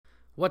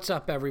What's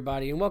up,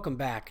 everybody, and welcome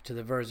back to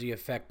the Verzi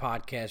Effect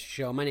Podcast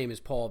Show. My name is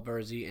Paul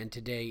Verzi, and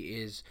today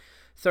is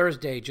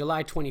Thursday,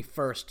 July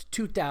 21st,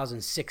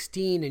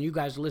 2016, and you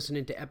guys are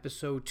listening to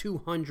episode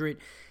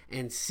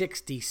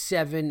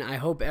 267. I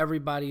hope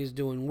everybody is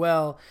doing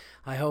well.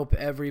 I hope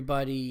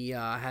everybody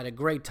had a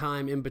great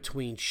time in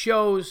between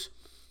shows.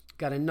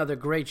 Got another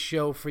great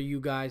show for you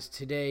guys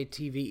today,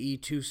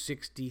 TVE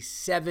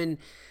 267.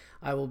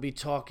 I will be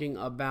talking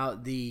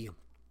about the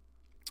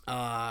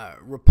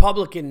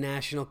Republican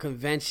National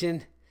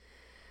Convention,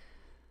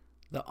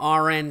 the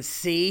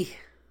RNC,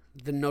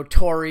 the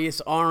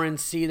notorious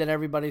RNC that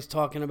everybody's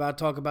talking about.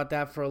 Talk about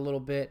that for a little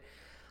bit.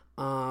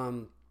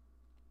 Obviously,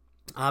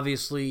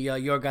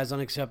 your guys'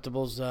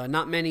 unacceptables.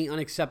 Not many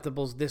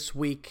unacceptables this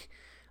week.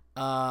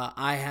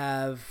 I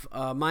have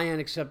my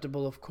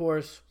unacceptable, of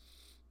course.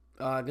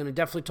 Going to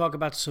definitely talk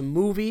about some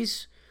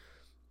movies.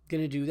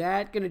 Going to do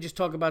that. Going to just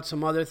talk about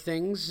some other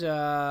things.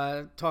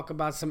 Talk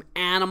about some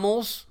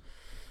animals.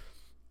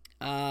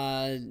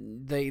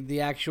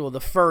 The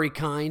furry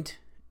kind,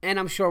 and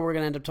I'm sure we're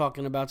going to end up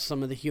talking about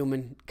some of the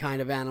human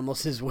kind of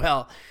animals as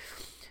well.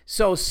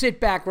 So sit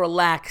back,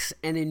 relax,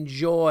 and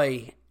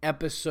enjoy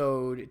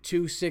episode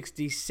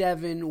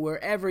 267,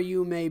 wherever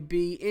you may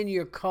be, in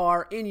your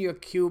car, in your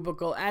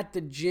cubicle, at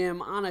the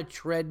gym, on a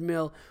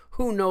treadmill,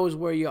 who knows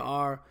where you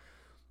are.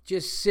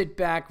 Just sit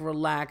back,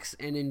 relax,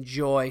 and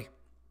enjoy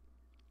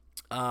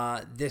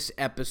this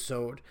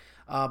episode.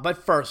 But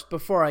first,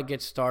 before I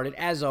get started,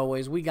 as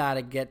always, we got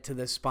to get to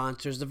the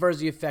sponsors. The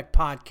Verzi Effect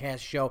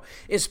Podcast Show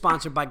is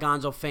sponsored by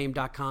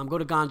GonzoFame.com. Go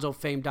to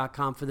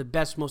GonzoFame.com for the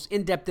best, most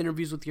in-depth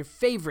interviews with your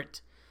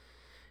favorite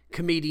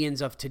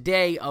comedians of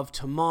today, of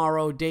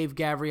tomorrow. Dave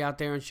Gavry out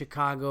there in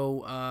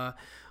Chicago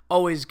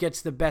always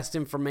gets the best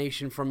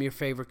information from your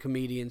favorite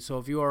comedians. So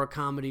if you are a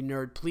comedy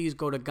nerd, please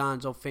go to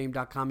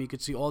GonzoFame.com. You can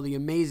see all the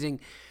amazing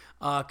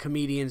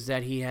comedians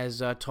that he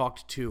has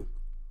talked to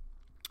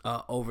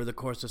over the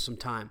course of some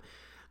time.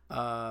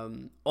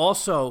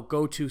 Also,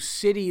 go to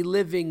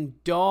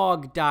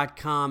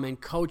citylivingdog.com and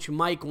Coach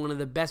Mike, one of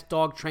the best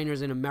dog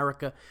trainers in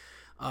America.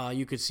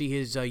 You could see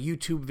his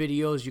YouTube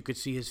videos. You could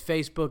see his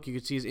Facebook. You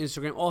could see his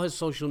Instagram, all his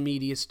social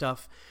media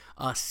stuff.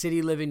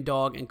 City Living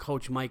Dog and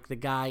Coach Mike. The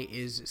guy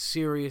is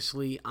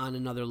seriously on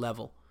another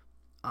level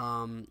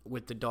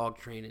with the dog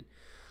training.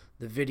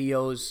 The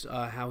videos,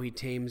 how he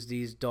tames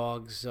these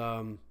dogs,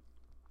 and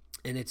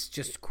it's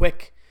just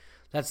quick.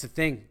 That's the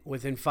thing.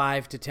 Within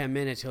 5 to 10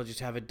 minutes, he'll just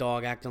have a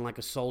dog acting like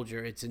a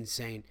soldier. It's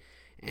insane.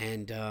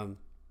 And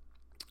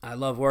I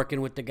love working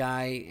with the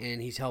guy,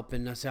 and he's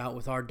helping us out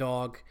with our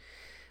dog.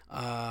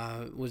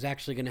 Was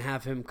actually going to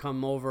have him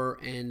come over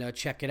and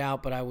check it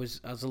out, but I was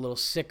a little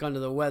sick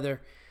under the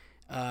weather.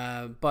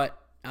 But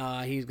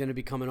he's going to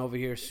be coming over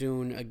here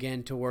soon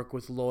again to work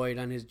with Lloyd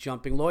on his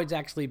jumping. Lloyd's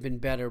actually been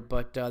better,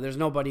 but there's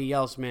nobody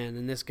else, man,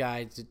 than this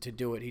guy to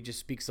do it. He just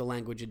speaks the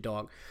language of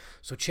dog.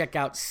 So check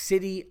out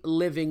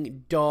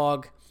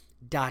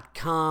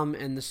citylivingdog.com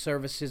and the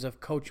services of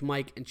Coach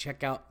Mike, and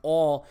check out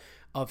all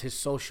of his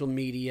social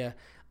media.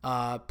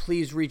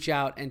 Please reach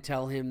out and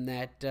tell him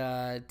that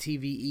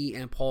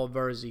TVE and Paul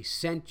Verzi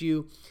sent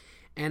you.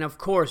 And, of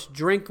course,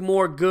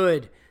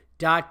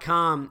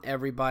 drinkmoregood.com,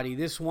 everybody.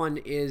 This one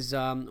is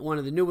one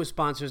of the newest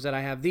sponsors that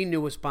I have, the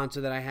newest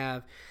sponsor that I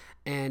have.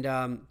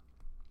 And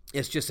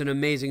it's just an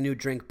amazing new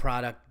drink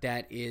product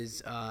that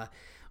is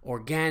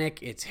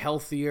organic. It's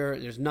healthier.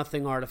 There's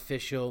nothing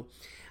artificial.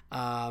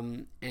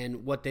 And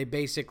what they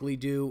basically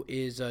do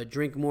is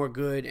drink more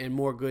good and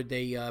more good.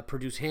 They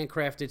produce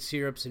handcrafted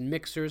syrups and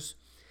mixers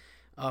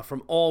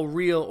from all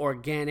real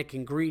organic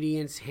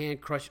ingredients,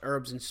 hand-crushed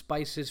herbs and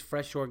spices,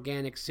 fresh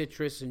organic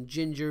citrus and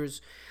gingers.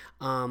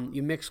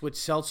 You mix with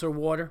seltzer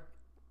water,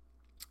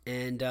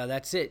 and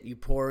that's it. You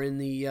pour in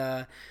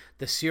the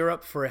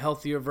syrup for a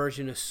healthier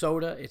version of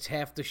soda. It's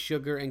half the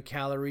sugar and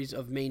calories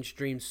of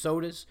mainstream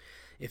sodas.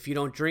 If you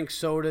don't drink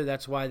soda,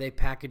 that's why they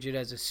package it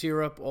as a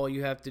syrup. All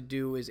you have to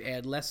do is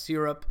add less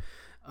syrup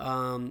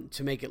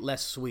to make it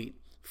less sweet.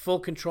 Full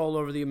control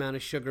over the amount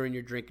of sugar in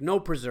your drink. No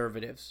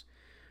preservatives.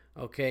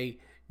 Okay?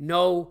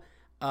 No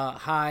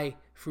high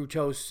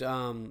fructose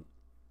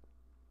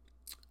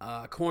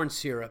corn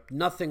syrup.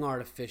 Nothing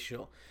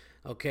artificial.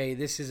 Okay,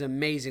 this is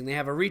amazing. They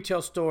have a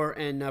retail store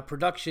and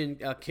production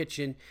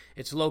kitchen.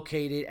 It's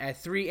located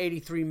at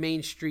 383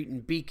 Main Street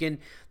in Beacon.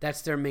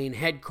 That's their main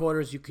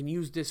headquarters. You can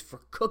use this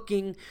for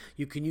cooking.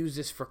 You can use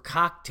this for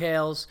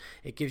cocktails.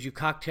 It gives you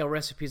cocktail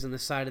recipes on the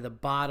side of the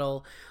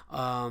bottle.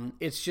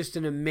 It's just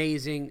an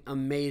amazing,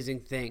 amazing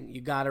thing.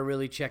 You got to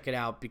really check it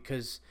out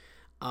because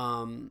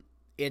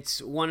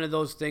it's one of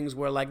those things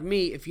where, like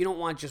me, if you don't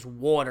want just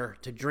water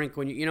to drink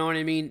when you know what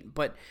I mean?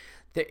 But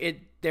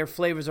their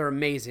flavors are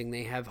amazing.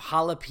 They have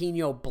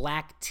jalapeno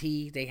black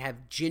tea. They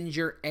have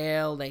ginger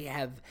ale. They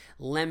have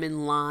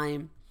lemon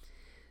lime.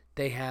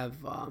 They have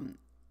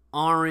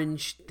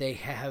orange. They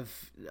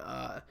have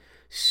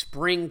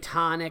spring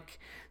tonic,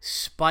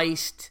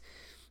 spiced.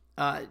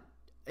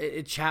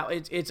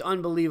 It's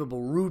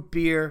unbelievable. Root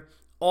beer.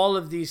 All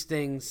of these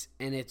things,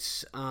 and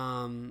it's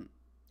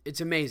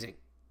amazing.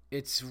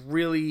 It's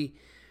really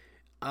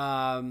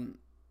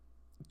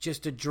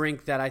Just a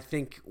drink that I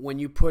think when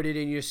you put it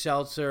in your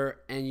seltzer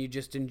and you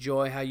just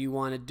enjoy how you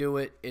want to do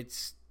it,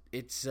 it's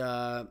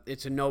a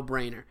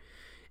no-brainer.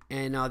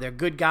 And they're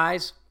good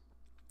guys.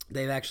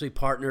 They've actually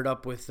partnered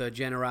up with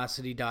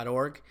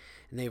generosity.org,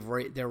 and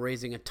they're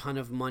raising a ton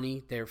of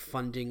money. They're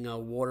funding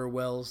water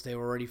wells. They've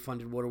already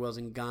funded water wells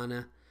in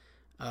Ghana,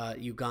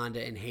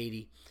 Uganda, and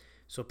Haiti.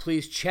 So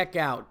please check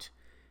out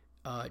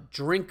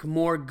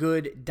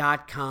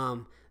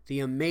drinkmoregood.com. The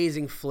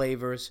amazing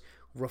flavors,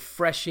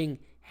 refreshing,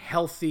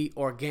 healthy,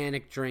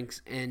 organic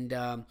drinks,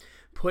 and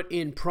put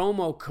in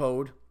promo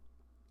code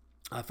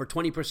for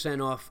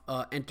 20% off.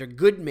 Enter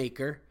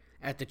GoodMaker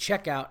at the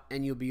checkout,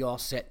 and you'll be all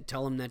set.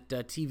 Tell them that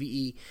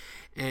TVE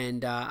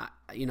and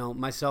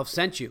myself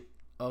sent you.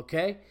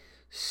 Okay,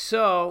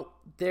 so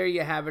there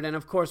you have it. And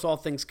of course, All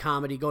Things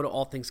Comedy. Go to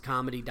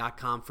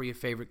allthingscomedy.com for your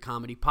favorite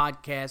comedy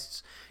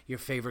podcasts, your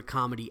favorite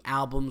comedy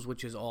albums,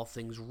 which is All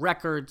Things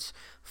Records.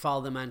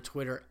 Follow them on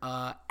Twitter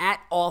at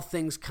All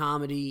Things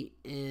Comedy,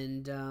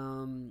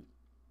 and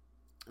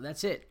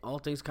that's it.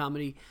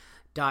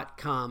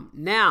 allthingscomedy.com.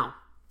 Now,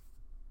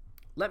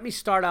 let me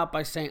start out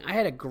by saying I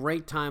had a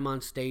great time on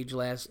stage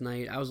last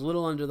night. I was a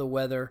little under the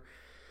weather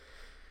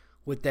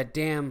with that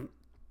damn,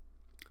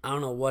 I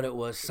don't know what it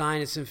was,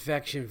 sinus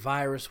infection,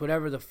 virus,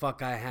 whatever the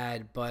fuck I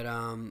had, but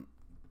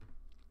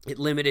it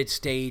limited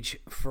stage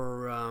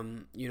for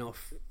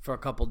for a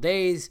couple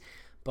days.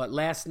 But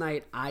last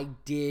night I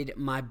did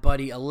my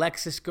buddy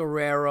Alexis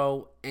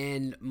Guerrero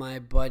and my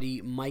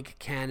buddy Mike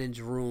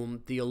Cannon's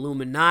room, the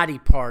Illuminati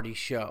Party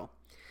show.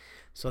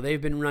 So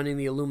they've been running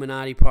the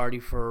Illuminati Party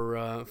for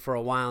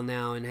a while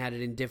now and had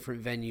it in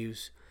different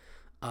venues.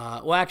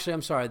 Well, actually,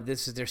 I'm sorry.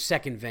 This is their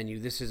second venue.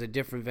 This is a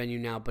different venue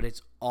now, but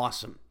it's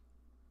awesome.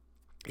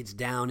 It's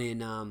down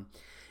in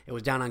it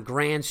was down on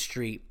Grand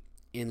Street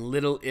in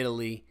Little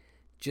Italy.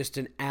 Just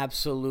an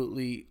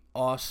absolutely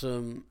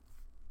awesome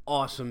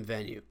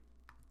venue.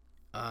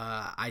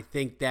 I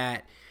think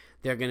that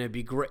they're going to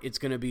be great. It's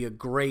going to be a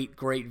great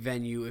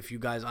venue if you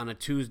guys on a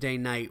Tuesday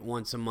night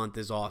once a month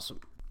is awesome.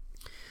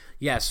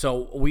 Yeah,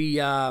 so we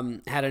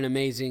had an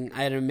amazing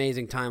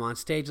time on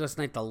stage last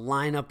night. The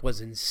lineup was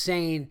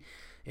insane.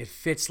 It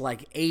fits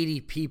like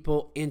 80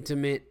 people,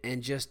 intimate,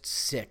 and just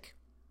sick.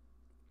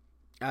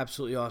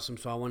 Absolutely awesome.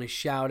 So I want to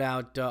shout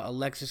out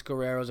Alexis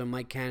Guerrero's and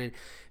Mike Cannon.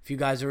 If you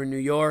guys are in New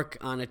York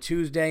on a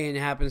Tuesday and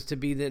it happens to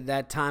be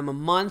that time of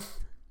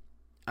month,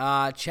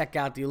 check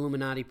out the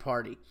Illuminati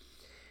Party.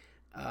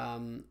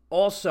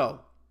 Also,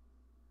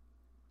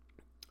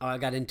 I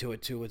got into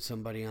it too with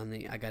somebody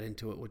I got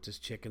into it with this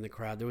chick in the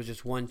crowd. There was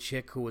just one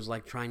chick who was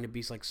like trying to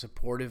be like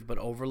supportive but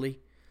overly.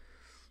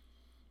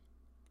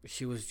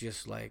 She was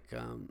just like,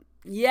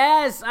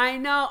 yes, I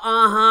know.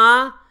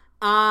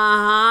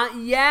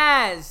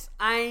 Yes,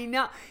 I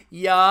know.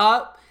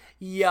 Yup.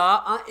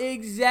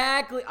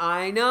 Exactly.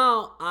 I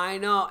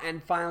know.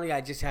 And finally,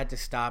 I just had to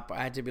stop.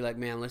 I had to be like,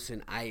 man,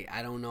 listen, I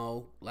don't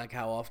know like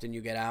how often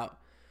you get out,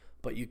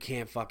 but you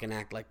can't fucking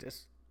act like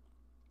this.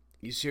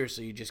 You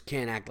just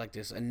can't act like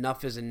this.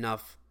 Enough is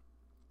enough.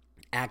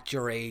 Act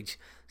your age.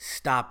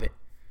 Stop it.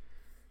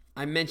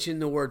 I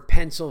mentioned the word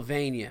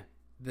Pennsylvania,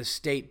 the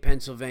state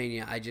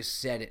Pennsylvania. I just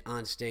said it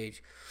on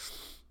stage.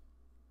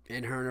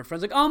 And her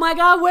friends like, oh my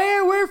God,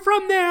 where? We're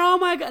from there. Oh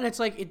my God. And it's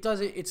like,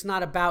 it's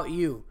not about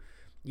you.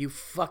 You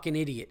fucking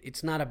idiot.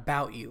 It's not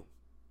about you.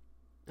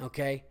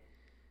 Okay?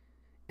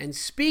 And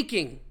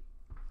speaking,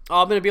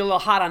 I'm going to be a little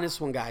hot on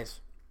this one, guys.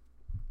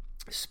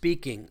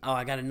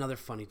 I got another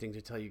funny thing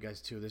to tell you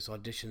guys too, this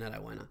audition that I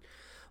went on.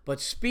 But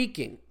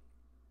speaking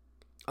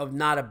of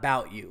not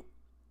about you,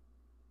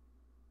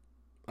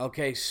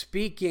 okay,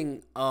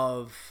 speaking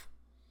of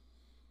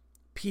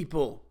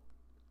people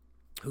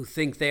who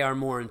think they are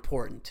more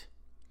important,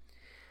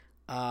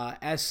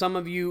 as some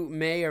of you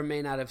may or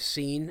may not have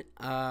seen,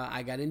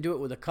 I got into it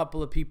with a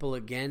couple of people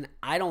again.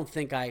 I don't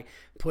think I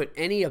put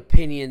any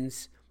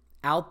opinions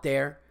out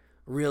there,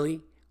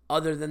 really,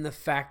 other than the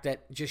fact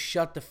that just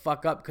shut the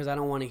fuck up because I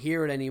don't want to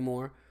hear it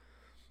anymore.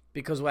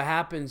 Because what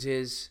happens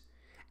is,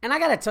 and I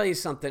got to tell you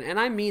something, and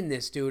I mean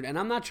this, dude, and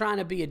I'm not trying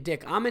to be a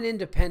dick. I'm an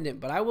independent,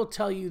 but I will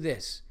tell you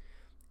this,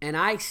 and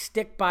I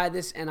stick by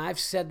this, and I've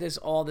said this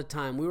all the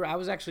time. I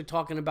was actually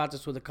talking about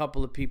this with a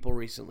couple of people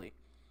recently.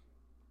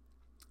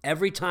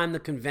 Every time the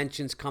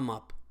conventions come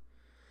up,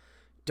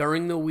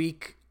 during the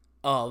week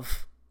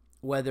of,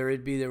 whether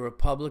it be the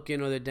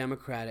Republican or the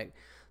Democratic,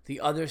 the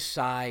other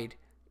side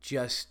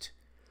just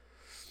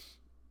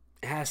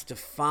has to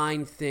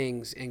find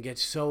things and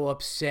gets so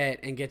upset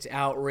and gets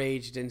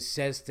outraged and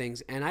says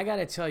things. And I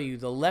gotta tell you,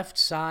 the left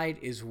side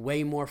is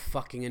way more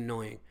fucking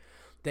annoying.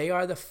 They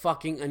are the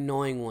fucking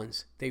annoying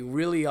ones. They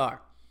really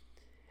are.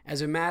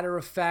 As a matter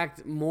of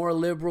fact, more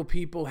liberal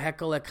people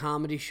heckle at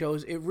comedy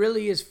shows. It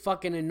really is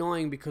fucking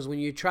annoying because when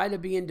you try to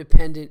be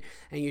independent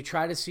and you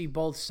try to see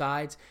both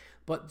sides,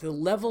 but the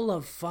level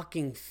of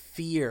fucking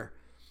fear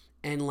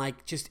and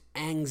like just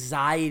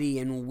anxiety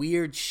and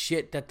weird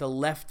shit that the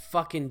left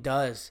fucking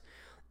does,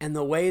 and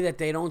the way that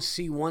they don't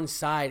see one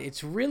side,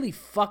 it's really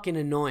fucking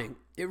annoying.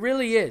 It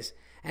really is.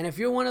 And if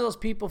you're one of those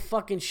people,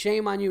 fucking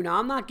shame on you. Now,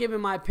 I'm not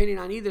giving my opinion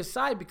on either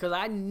side because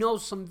I know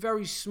some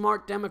very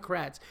smart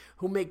Democrats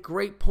who make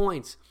great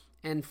points,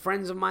 and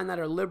friends of mine that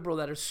are liberal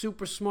that are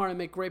super smart and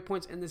make great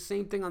points, and the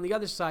same thing on the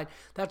other side.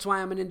 That's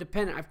why I'm an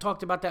independent. I've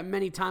talked about that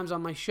many times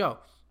on my show.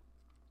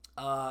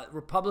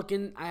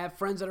 Republican, I have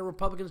friends that are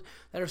Republicans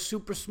that are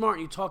super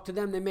smart. You talk to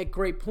them, they make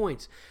great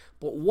points.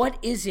 But what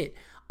is it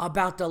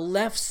about the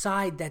left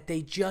side that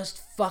they just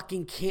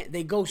fucking can't?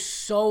 They go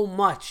so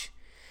much.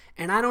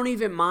 And I don't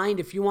even mind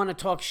if you want to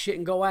talk shit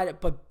and go at it,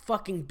 but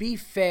fucking be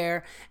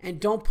fair and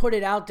don't put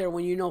it out there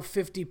when you know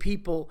 50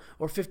 people,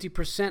 or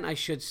 50% I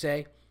should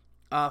say,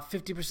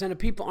 50% of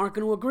people aren't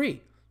going to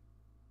agree.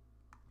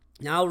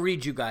 Now I'll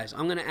read you guys.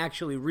 I'm going to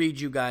actually read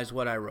you guys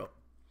what I wrote.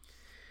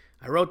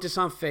 I wrote this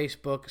on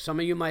Facebook. Some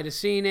of you might have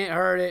seen it,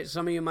 heard it.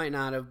 Some of you might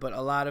not have, but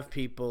a lot of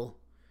people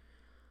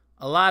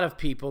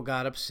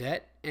got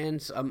upset,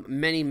 and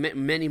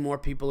many more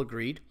people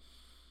agreed.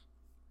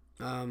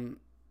 I'll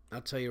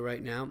tell you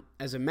right now.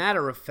 As a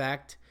matter of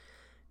fact,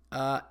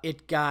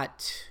 it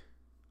got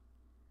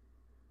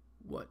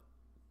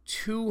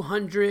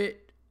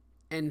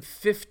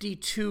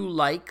 252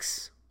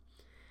 likes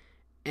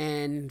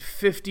and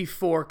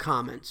 54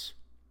 comments.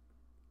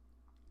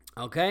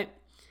 Okay?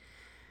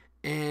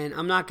 And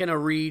I'm not going to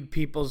read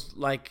people's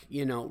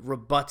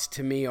rebuts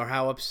to me or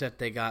how upset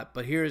they got,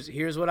 but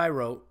here's what I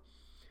wrote,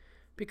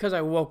 because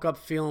I woke up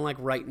feeling like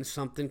writing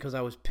something because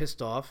I was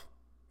pissed off.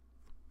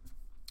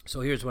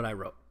 So here's what I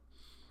wrote.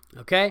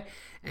 Okay?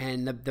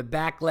 And the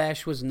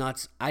backlash was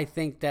nuts. I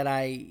think that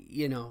I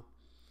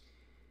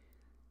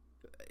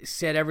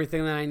said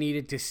everything that I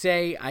needed to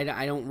say.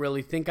 I don't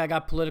really think I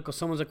got political.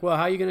 Someone's like, well,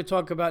 how are you going to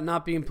talk about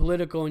not being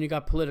political and you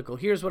got political?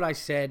 Here's what I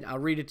said. I'll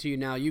read it to you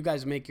now. You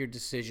guys make your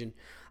decision.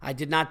 I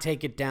did not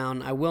take it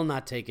down. I will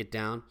not take it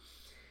down.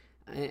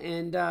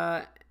 And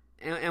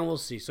we'll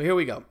see. So here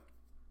we go.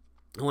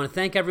 I want to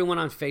thank everyone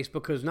on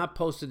Facebook who has not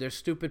posted their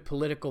stupid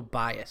political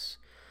bias.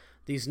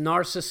 These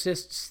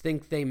narcissists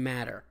think they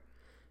matter.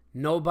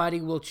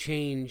 Nobody will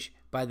change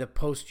by the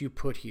post you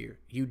put here.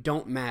 You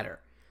don't matter.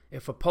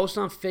 If a post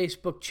on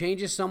Facebook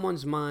changes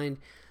someone's mind,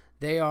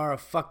 they are a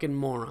fucking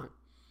moron.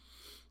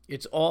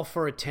 It's all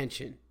for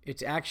attention.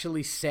 It's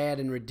actually sad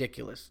and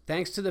ridiculous.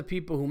 Thanks to the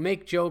people who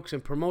make jokes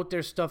and promote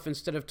their stuff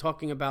instead of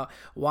talking about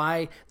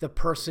why the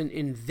person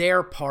in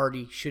their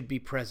party should be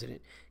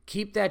president.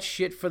 Keep that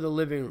shit for the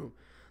living room.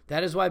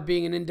 That is why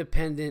being an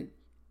independent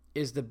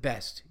is the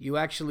best. You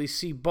actually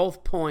see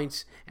both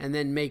points and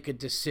then make a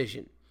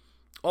decision.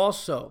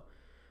 Also,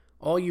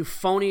 all you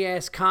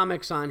phony-ass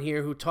comics on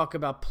here who talk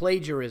about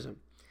plagiarism,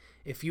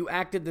 if you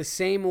acted the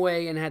same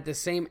way and had the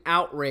same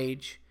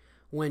outrage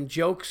when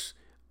jokes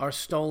are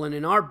stolen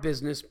in our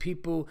business,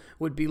 people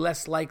would be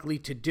less likely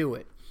to do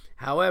it.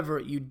 However,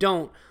 you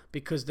don't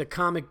because the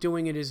comic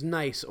doing it is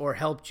nice or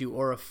helped you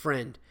or a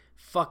friend.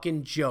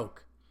 Fucking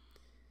joke.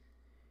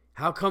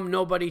 How come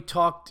nobody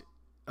talked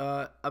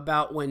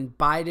about when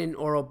Biden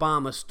or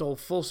Obama stole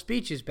full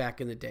speeches back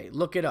in the day?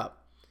 Look it up.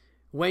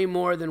 Way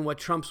more than what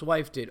Trump's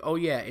wife did. Oh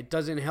yeah, it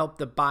doesn't help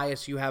the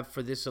bias you have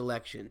for this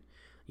election.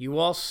 You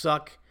all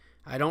suck.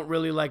 I don't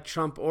really like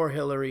Trump or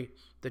Hillary.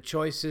 The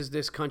choices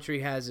this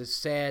country has is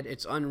sad.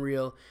 It's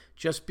unreal.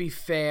 Just be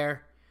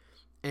fair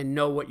and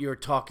know what you're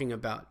talking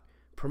about.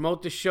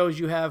 Promote the shows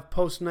you have,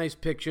 post nice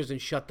pictures,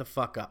 and shut the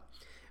fuck up.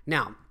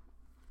 Now,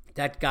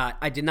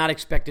 I did not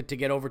expect it to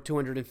get over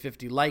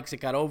 250 likes. It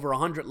got over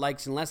 100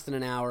 likes in less than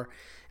an hour,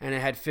 and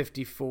it had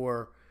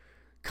 54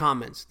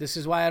 comments. This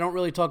is why I don't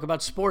really talk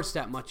about sports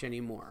that much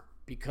anymore,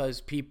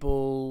 because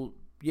people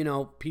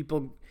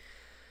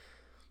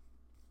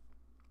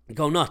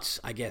go nuts,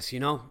 I guess,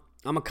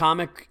 I'm a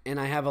comic, and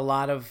I have a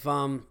lot of,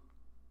 I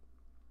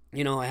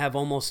have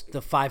almost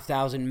the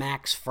 5,000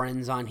 max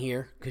friends on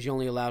here, because you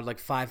only allowed like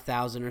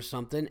 5,000 or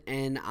something,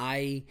 and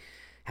I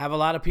have a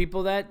lot of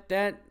people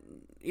that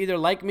either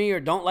like me or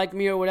don't like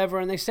me or whatever,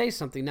 and they say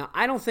something. Now,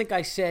 I don't think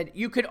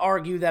you could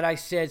argue that I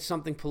said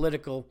something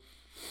political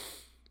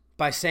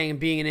by saying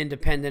being an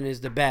independent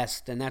is the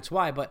best, and that's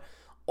why. But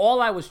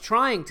all I was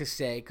trying to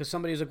say, because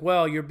somebody was like,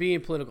 well, you're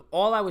being political.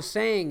 All I was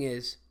saying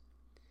is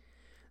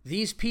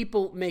these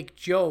people make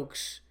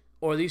jokes,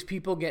 or these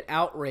people get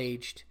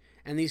outraged,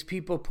 and these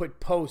people put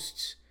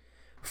posts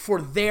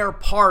for their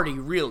party,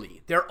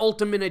 really. Their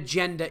ultimate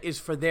agenda is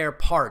for their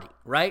party,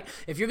 right?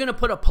 If you're going to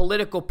put a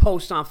political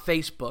post on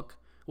Facebook,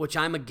 which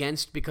I'm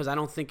against because I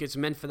don't think it's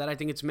meant for that. I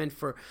think it's meant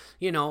for,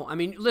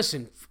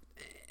 listen,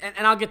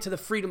 and I'll get to the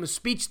freedom of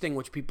speech thing,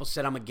 which people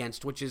said I'm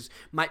against, which is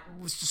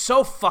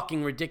so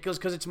fucking ridiculous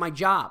because it's my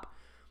job.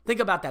 Think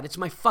about that. It's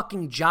my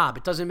fucking job.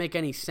 It doesn't make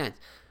any sense.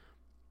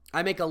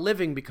 I make a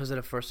living because of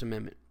the First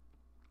Amendment.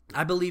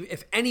 I believe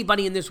if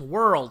anybody in this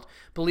world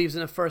believes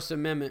in the First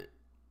Amendment,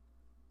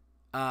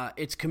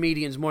 it's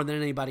comedians more than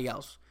anybody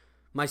else,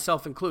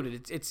 myself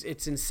included.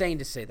 It's insane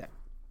to say that.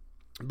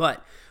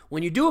 But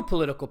when you do a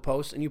political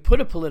post and you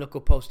put a political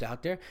post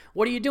out there,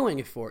 what are you doing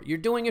it for? You're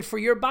doing it for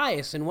your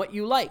bias and what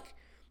you like.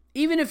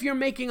 Even if you're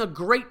making a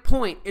great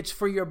point, it's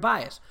for your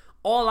bias.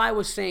 All I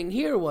was saying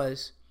here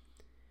was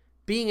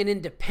being an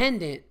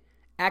independent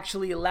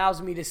actually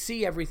allows me to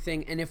see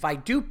everything. And if I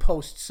do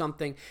post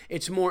something,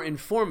 it's more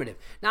informative.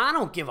 Now, I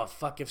don't give a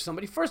fuck if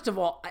somebody, first of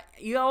all,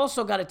 you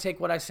also got to take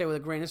what I say with a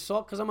grain of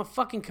salt because I'm a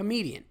fucking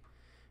comedian.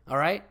 All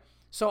right?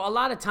 So a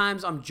lot of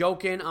times I'm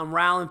joking, I'm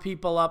riling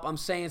people up, I'm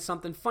saying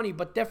something funny,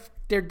 but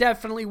there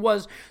definitely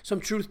was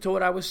some truth to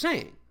what I was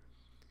saying.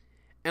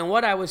 And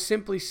what I was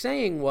simply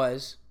saying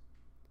was,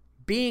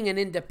 being an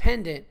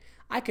independent,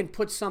 I can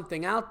put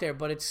something out there,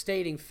 but it's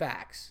stating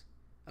facts.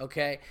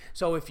 Okay?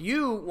 So if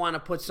you want to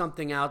put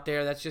something out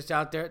there that's just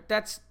out there,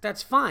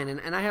 that's fine,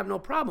 and I have no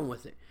problem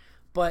with it.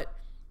 But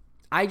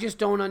I just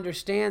don't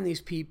understand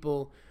these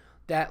people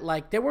that,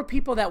 like, there were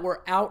people that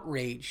were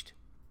outraged.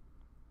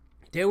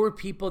 There were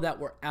people that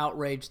were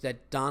outraged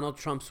that Donald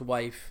Trump's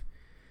wife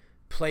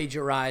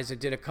plagiarized. It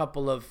did a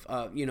couple of,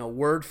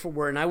 word for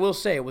word. And I will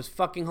say it was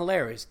fucking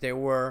hilarious. There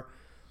were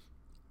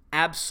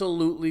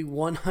absolutely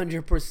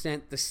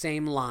 100% the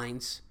same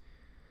lines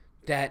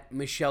that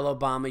Michelle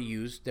Obama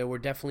used. There were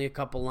definitely a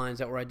couple lines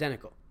that were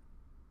identical.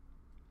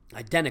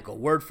 Identical,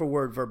 word for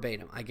word,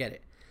 verbatim. I get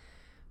it.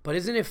 But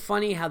isn't it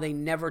funny how they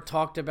never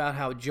talked about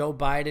how Joe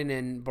Biden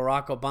and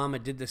Barack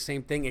Obama did the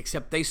same thing,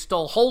 except they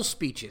stole whole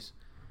speeches?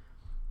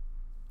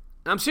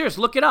 I'm serious.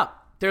 Look it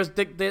up.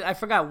 I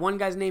forgot. One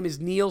guy's name is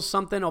Neil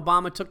something.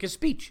 Obama took his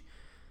speech.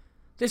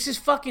 This is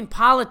fucking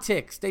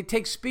politics. They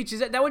take speeches.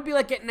 That would be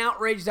like getting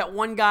outraged that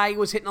one guy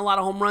was hitting a lot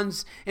of home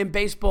runs in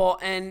baseball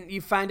and you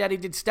find out he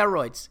did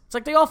steroids. It's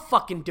like they all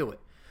fucking do it.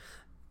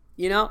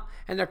 You know?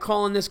 And they're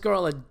calling this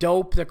girl a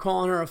dope. They're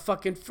calling her a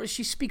fucking...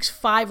 She speaks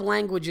 5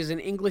 languages and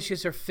English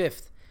is her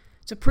 5th.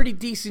 It's a pretty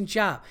decent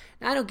job.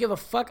 Now, I don't give a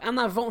fuck. I'm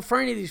not voting for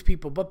any of these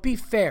people. But be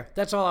fair.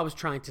 That's all I was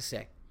trying to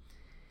say.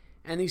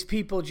 And these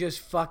people just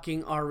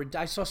fucking are...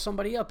 I saw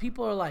somebody else.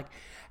 People are like,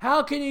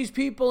 how can these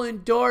people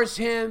endorse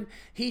him?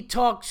 He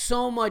talked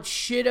so much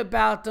shit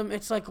about them.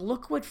 It's like,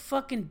 look what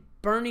fucking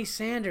Bernie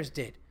Sanders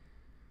did.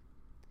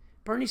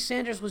 Bernie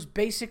Sanders was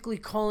basically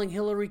calling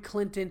Hillary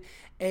Clinton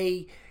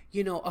a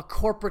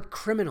corporate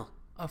criminal,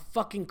 a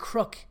fucking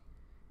crook.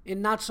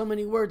 In not so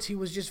many words, he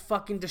was just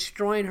fucking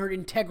destroying her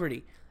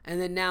integrity.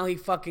 And then now he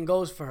fucking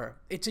goes for her.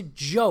 It's a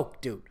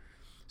joke, dude.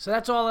 So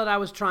that's all that I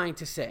was trying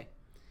to say.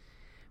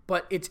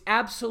 But it's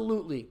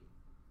absolutely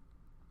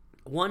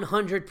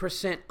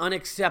 100%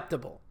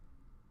 unacceptable.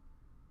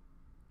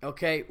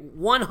 Okay?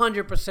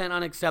 100%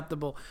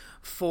 unacceptable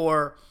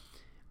for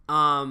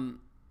you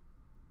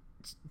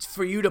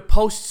to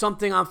post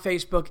something on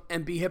Facebook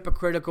and be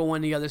hypocritical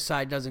when the other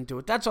side doesn't do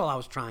it. That's all I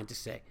was trying to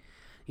say.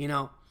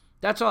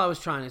 That's all I was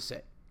trying to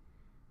say.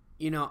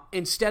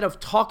 Instead of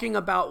talking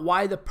about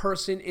why the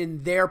person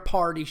in their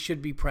party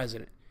should be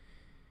president.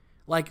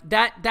 Like,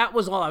 that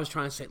was all I was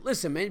trying to say.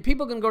 Listen, man,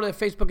 people can go to their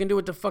Facebook and do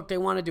what the fuck they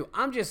want to do.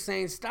 I'm just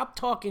saying, stop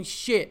talking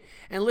shit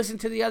and listen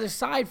to the other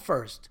side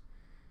first.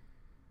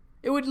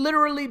 It would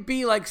literally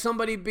be like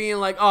somebody being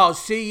like, oh,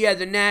 see, yeah,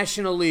 the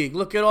National League.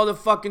 Look at all the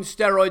fucking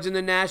steroids in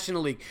the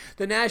National League.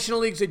 The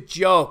National League's a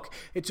joke.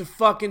 It's a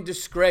fucking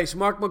disgrace.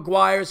 Mark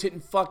McGwire's hitting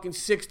fucking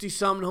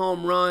 60-something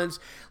home runs.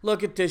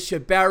 Look at this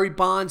shit. Barry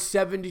Bonds,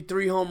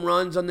 73 home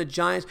runs on the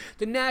Giants.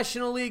 The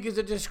National League is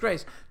a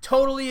disgrace.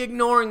 Totally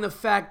ignoring the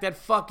fact that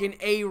fucking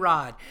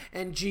A-Rod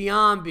and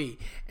Giambi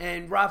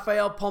and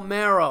Rafael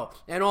Palmeiro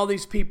and all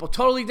these people.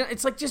 Totally,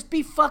 it's like, just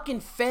be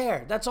fucking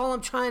fair. That's all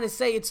I'm trying to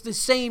say. It's the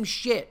same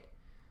shit.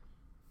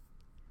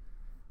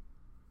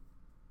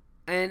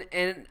 And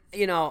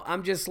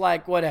I'm just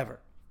like, whatever.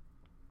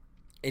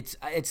 It's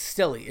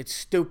silly, it's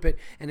stupid,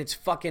 and it's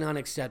fucking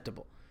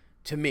unacceptable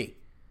to me.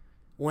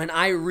 When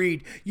I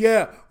read,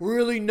 yeah,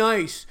 really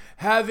nice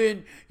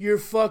having your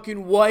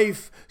fucking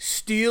wife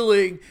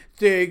stealing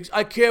things.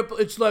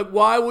 It's like,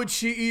 why would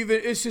she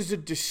even, this is a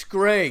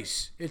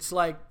disgrace. It's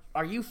like,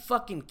 are you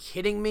fucking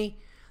kidding me?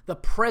 The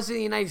President of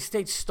the United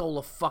States stole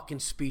a fucking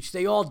speech.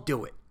 They all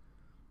do it.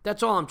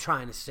 That's all I'm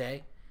trying to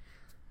say.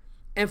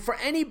 And for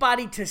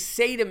anybody to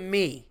say to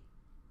me,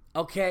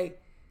 okay,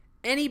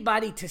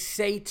 anybody to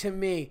say to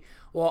me,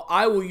 well,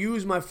 I will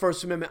use my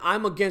First Amendment.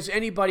 I'm against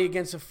anybody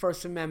against the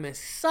First Amendment.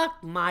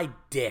 Suck my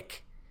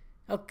dick.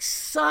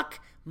 Suck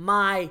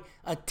my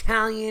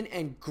Italian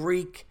and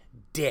Greek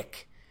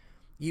dick.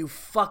 You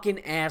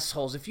fucking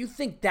assholes. If you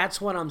think that's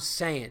what I'm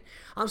saying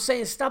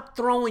stop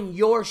throwing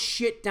your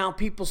shit down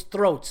people's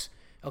throats,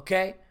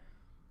 okay?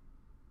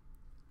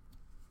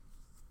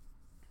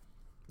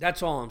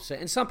 That's all I'm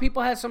saying. And some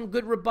people had some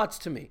good rebuts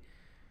to me.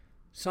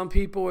 Some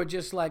people were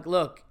just like,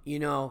 look,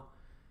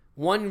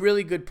 one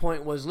really good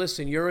point was,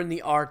 listen, you're in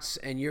the arts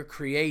and you're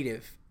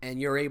creative and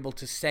you're able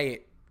to say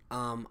it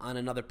on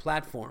another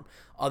platform.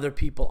 Other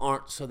people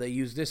aren't, so they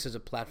use this as a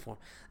platform.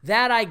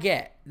 That I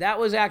get. That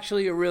was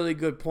actually a really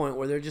good point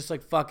where they're just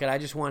like, fuck it, I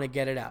just want to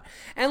get it out.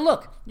 And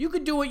look, you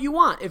could do what you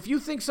want. If you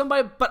think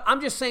somebody, but I'm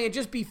just saying,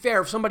 just be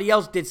fair if somebody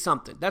else did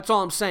something. That's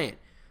all I'm saying.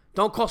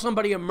 Don't call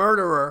somebody a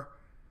murderer,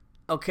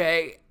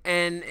 okay,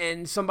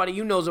 and somebody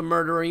you know is a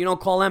murderer, you don't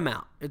call them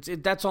out.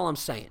 That's all I'm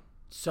saying.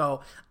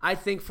 So I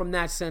think from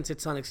that sense,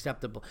 it's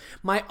unacceptable.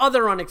 My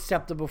other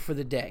unacceptable for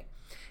the day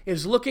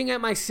is looking at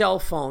my cell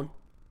phone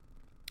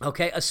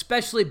Okay,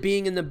 especially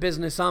being in the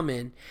business I'm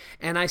in,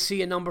 and I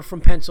see a number from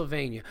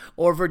Pennsylvania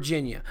or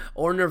Virginia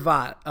or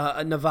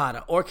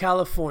Nevada or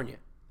California.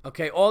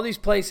 Okay, all these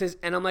places,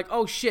 and I'm like,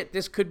 oh shit,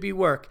 this could be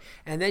work.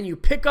 And then you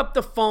pick up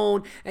the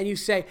phone and you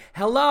say,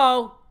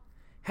 hello,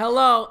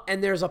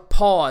 and there's a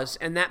pause,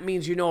 and that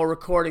means you know a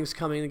recording's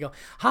coming. And go,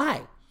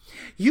 hi,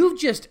 you've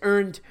just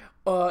earned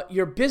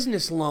your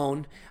business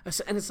loan,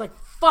 and it's like,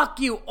 fuck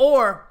you,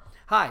 or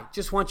hi,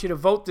 just want you to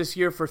vote this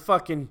year for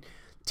fucking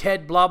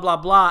Ted blah blah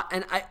blah,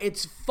 and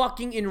it's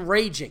fucking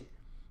enraging.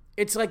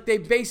 It's like they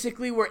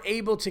basically were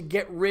able to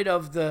get rid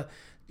of the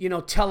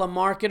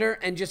telemarketer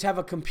and just have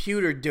a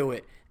computer do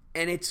it,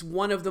 and it's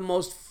one of the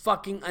most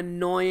fucking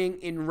annoying,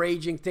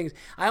 enraging things.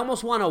 I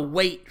almost want to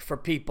wait for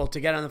people to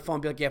get on the phone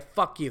and be like, yeah,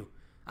 fuck you,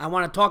 I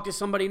want to talk to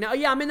somebody now.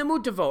 Yeah, I'm in the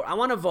mood to vote. I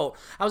want to vote.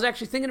 I was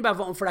actually thinking about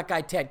voting for that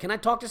guy Ted. Can I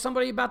talk to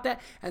somebody about that?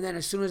 And then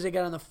as soon as they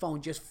get on the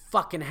phone, just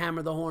fucking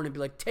hammer the horn and be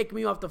like, take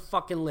me off the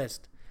fucking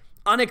list.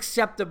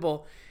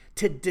 Unacceptable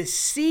to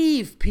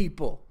deceive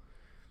people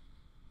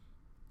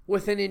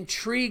with an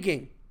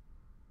intriguing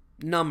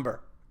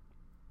number.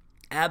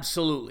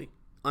 Absolutely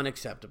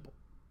unacceptable.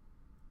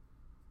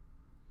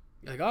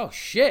 You're like, oh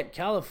shit,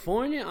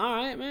 California? All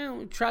right, man,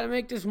 we'll try to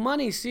make this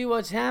money, see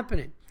what's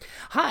happening.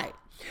 Hi,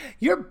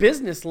 your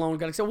business loan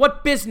got accepted.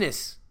 What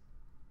business?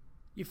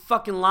 You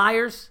fucking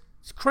liars.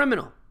 It's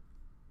criminal.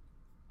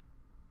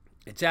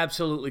 It's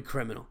absolutely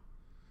criminal.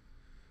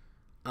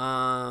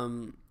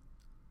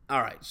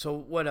 All right, so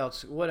what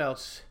else?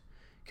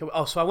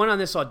 So I went on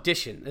this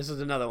audition. This is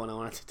another one I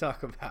wanted to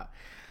talk about.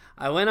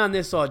 I went on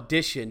this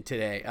audition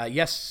today.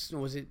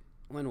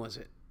 When was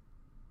it?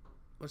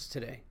 What's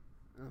today?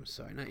 I'm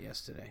sorry, not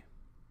yesterday.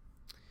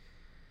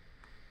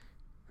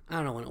 I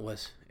don't know when it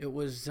was. It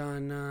was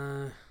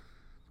on,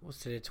 what's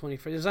today,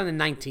 21st? It was on the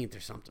 19th or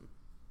something.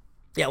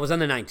 Yeah, it was on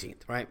the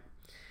 19th, right?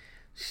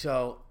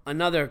 So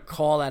another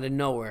call out of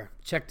nowhere.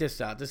 Check this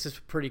out. This is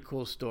a pretty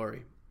cool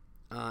story.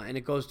 And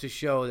it goes to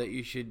show that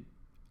you should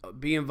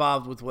be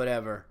involved with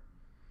whatever,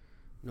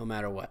 no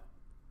matter what.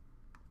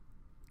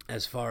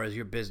 As far as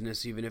your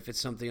business, even if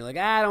it's something you're like,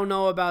 I don't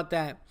know about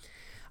that.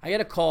 I get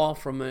a call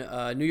from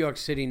a New York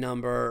City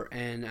number,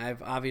 and I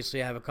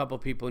have a couple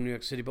people in New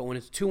York City, but when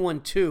it's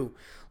 212,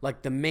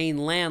 like the main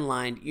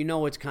landline, you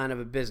know it's kind of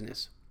a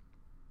business.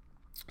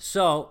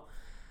 So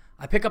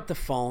I pick up the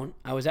phone.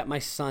 I was at my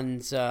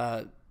son's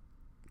summer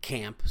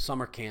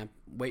camp,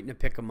 waiting to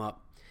pick him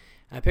up.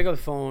 I pick up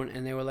the phone,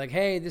 and they were like,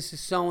 hey, this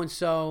is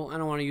so-and-so. I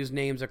don't want to use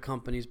names or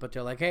companies, but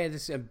they're like, hey,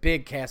 this is a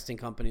big casting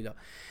company, though.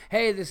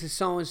 Hey, this is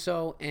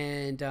so-and-so,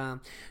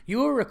 and you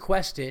were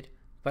requested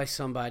by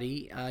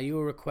somebody. You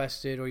were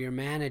requested, or your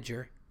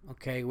manager,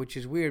 okay, which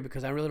is weird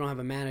because I really don't have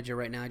a manager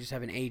right now. I just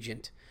have an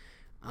agent.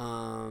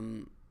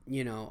 Some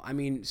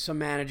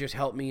managers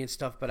help me and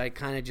stuff, but I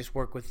kind of just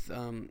work with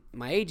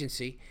my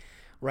agency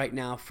right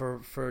now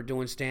for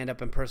doing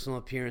stand-up and personal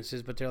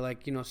appearances. But they're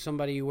like,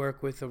 somebody you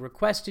work with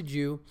requested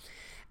you,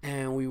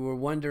 and we were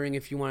wondering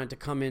if you wanted to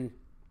come in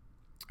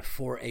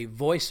for a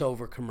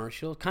voiceover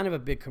commercial, kind of a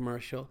big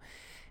commercial,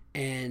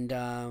 and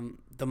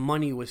the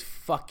money was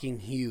fucking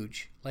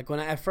huge. Like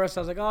at first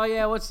I was like, oh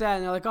yeah, what's that?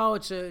 And they're like, oh,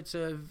 it's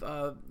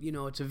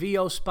a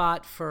VO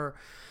spot for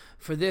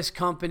this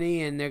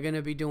company, and they're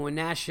gonna be doing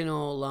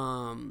national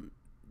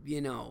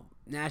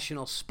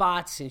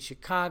spots in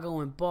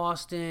Chicago and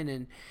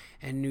Boston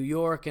and New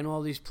York and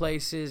all these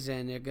places,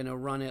 and they're gonna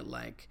run it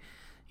like,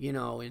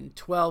 in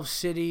 12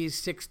 cities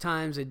 6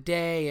 times a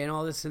day and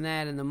all this and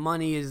that, and the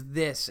money is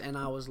this. And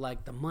I was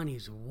like, the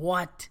money's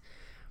what?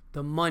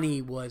 The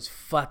money was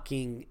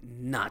fucking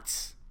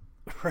nuts,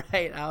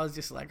 right? I was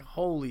just like,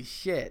 holy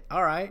shit,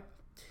 all right.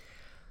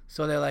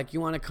 So they're like,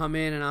 you want to come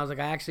in? And I was like,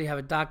 I actually have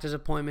a doctor's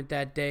appointment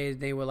that day.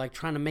 They were like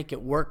trying to make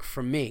it work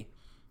for me.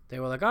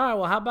 They were like, all right,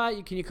 well, how about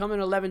you? Can you come in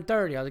at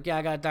 11:30? I was like, yeah,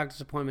 I got a doctor's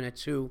appointment at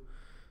 2,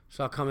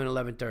 so I'll come in at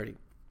 11:30.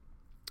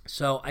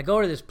 So I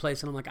go to this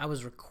place, and I'm like, I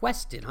was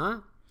requested, huh?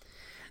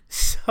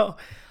 So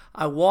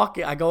I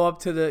go up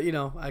to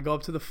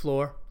the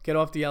floor, get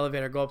off the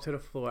elevator, go up to the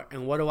floor,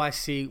 and what do I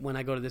see when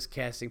I go to this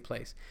casting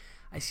place?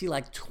 I see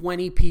like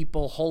 20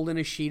 people holding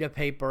a sheet of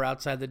paper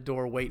outside the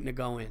door waiting to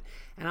go in.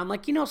 And I'm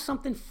like,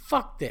 something,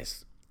 fuck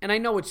this. And I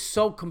know it's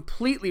so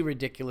completely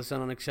ridiculous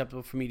and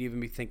unacceptable for me to even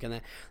be thinking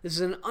that. This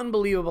is an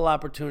unbelievable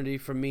opportunity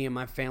for me and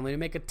my family to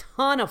make a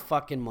ton of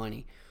fucking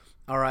money,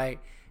 all right?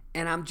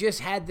 And I'm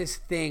just had this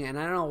thing, and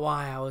I don't know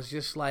why, I was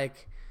just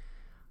like,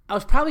 I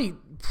was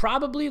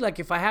probably like,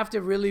 if I have to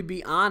really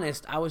be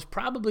honest, I was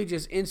probably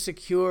just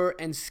insecure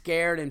and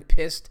scared and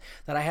pissed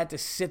that I had to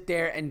sit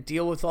there and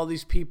deal with all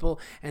these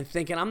people and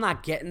thinking I'm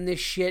not getting this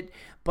shit.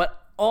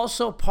 But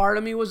also part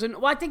of me was,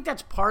 I think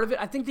that's part of it.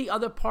 I think the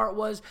other part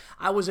was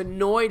I was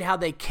annoyed how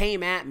they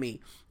came at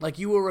me. Like,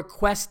 you were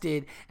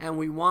requested and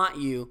we want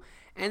you.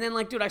 And then,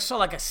 like, dude, I saw,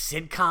 like, a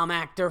sitcom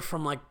actor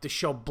from, like, the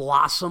show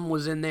Blossom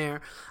was in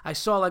there. I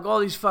saw, like, all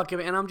these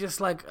fucking... And I'm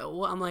just like...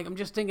 I'm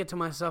just thinking to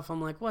myself,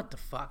 I'm like, what the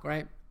fuck,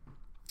 right?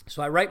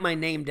 So I write my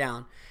name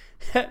down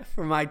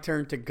for my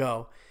turn to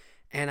go.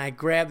 And I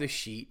grab the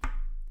sheet.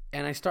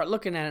 And I start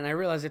looking at it, and I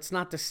realize it's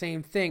not the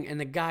same thing. And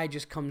the guy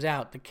just comes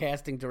out. The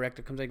casting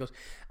director comes out. He goes,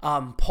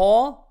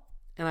 Paul?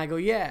 And I go,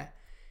 yeah.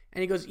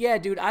 And he goes, yeah,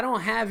 dude, I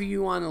don't have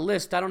you on the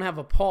list. I don't have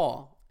a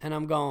Paul. And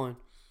I'm going,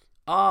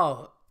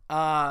 oh,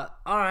 all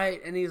right.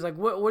 And he's like,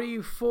 what are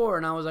you for?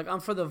 And I was like,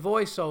 I'm for the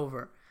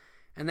voiceover.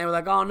 And they were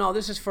like, oh, no,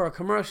 this is for a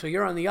commercial.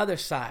 You're on the other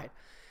side.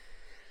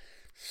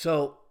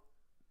 So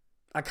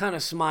I kind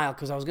of smiled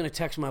because I was going to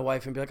text my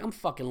wife and be like, I'm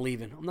fucking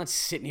leaving. I'm not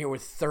sitting here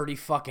with 30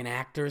 fucking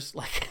actors,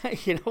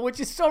 like, you know, which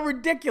is so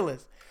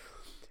ridiculous.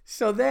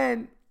 So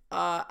then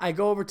I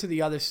go over to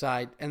the other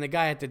side, and the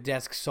guy at the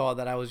desk saw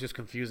that I was just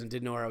confused and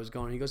didn't know where I was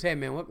going. He goes, hey,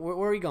 man,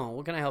 where are you going?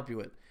 What can I help you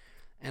with?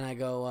 And I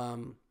go,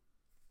 I'm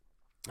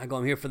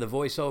here for the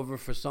voiceover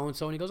for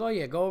so-and-so. And he goes, oh,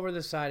 yeah, go over to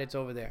the side. It's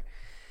over there.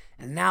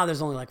 And now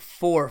there's only like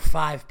 4 or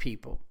 5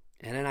 people.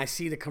 And then I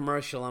see the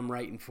commercial I'm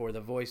writing for,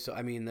 the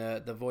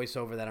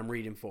voiceover that I'm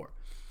reading for.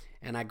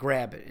 And I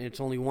grab it, and it's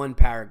only 1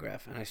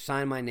 paragraph. And I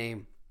sign my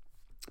name,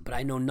 but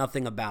I know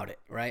nothing about it,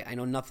 right? I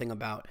know nothing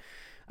about it.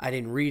 I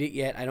didn't read it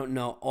yet. I don't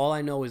know. All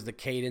I know is the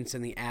cadence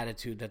and the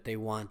attitude that they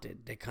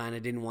wanted. They kind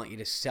of didn't want you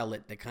to sell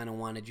it. They kind of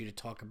wanted you to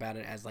talk about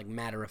it as like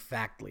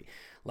matter-of-factly.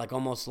 Like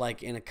almost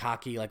like in a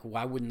cocky, like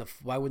why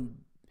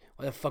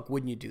the fuck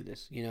wouldn't you do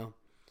this, you know?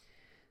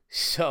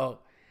 So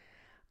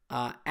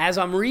as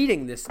I'm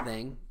reading this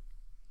thing,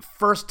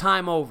 first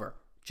time over,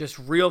 just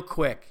real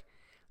quick,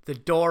 the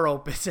door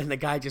opens and the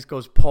guy just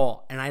goes,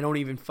 Paul, and I don't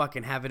even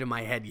fucking have it in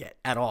my head yet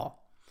at all.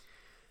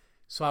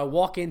 So I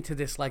walk into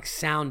this like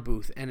sound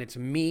booth, and it's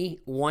me,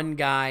 one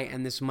guy,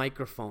 and this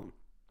microphone.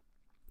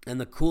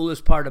 And the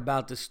coolest part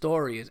about the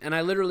story is, and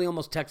I literally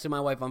almost texted my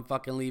wife, I'm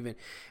fucking leaving.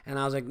 And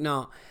I was like,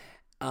 no,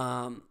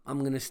 I'm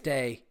going to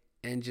stay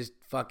and just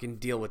fucking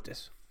deal with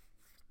this.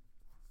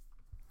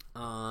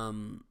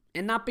 And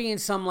not being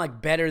some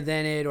like better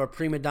than it or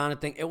prima donna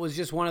thing. It was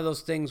just one of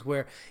those things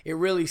where it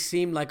really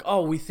seemed like,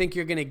 oh, we think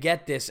you're going to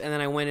get this. And then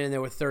I went in and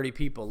there were 30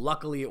 people.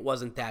 Luckily, it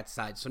wasn't that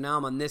side. So now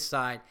I'm on this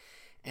side,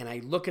 and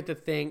I look at the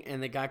thing,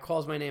 and the guy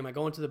calls my name. I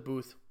go into the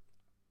booth,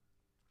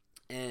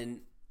 and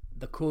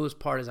the coolest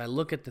part is I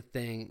look at the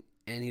thing,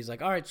 and he's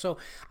like, all right, so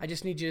I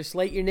just need you to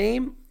slate your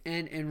name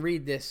and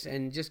read this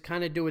and just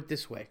kind of do it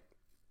this way.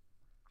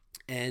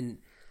 And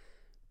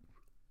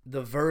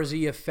the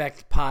Verzi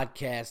Effect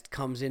podcast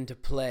comes into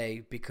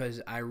play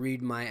because I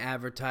read my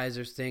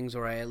advertisers' things,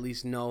 or I at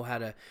least know how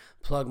to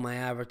plug my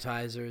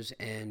advertisers,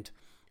 and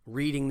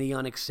reading the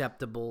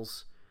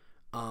unacceptables.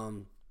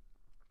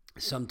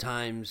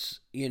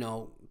 Sometimes, you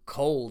know,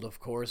 cold, of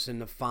course,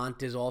 and the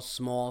font is all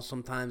small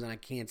sometimes and I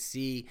can't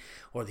see,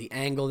 or the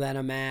angle that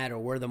I'm at, or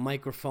where the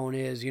microphone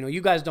is. You know,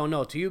 you guys don't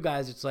know. To you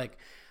guys, it's like,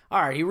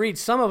 all right, he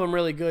reads some of them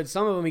really good,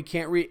 some of them he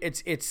can't read.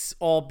 It's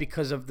all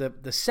because of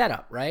the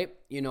setup, right?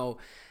 You know,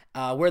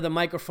 where the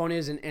microphone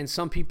is, and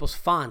some people's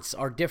fonts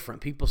are different.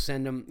 People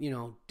send them, you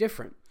know,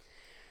 different.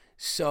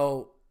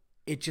 So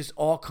it just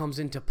all comes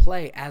into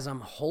play as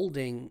I'm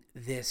holding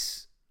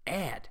this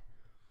ad.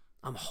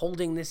 I'm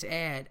holding this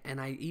ad,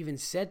 and I even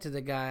said to the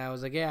guy, I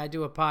was like, yeah, I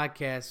do a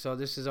podcast, so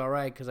this is all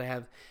right, because I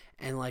have,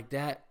 and like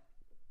that,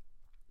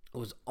 it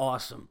was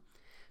awesome.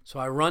 So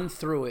I run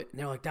through it, and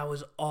they're like, that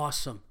was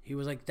awesome. He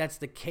was like, that's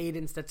the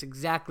cadence, that's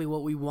exactly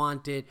what we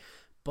wanted,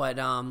 but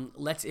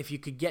if you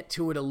could get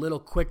to it a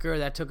little quicker.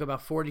 That took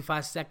about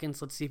 45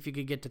 seconds. Let's see if you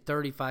could get to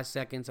 35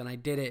 seconds, and I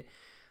did it.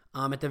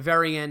 At the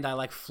very end, I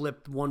like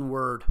flipped one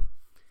word.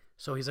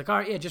 So he's like, all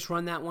right, yeah, just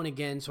run that one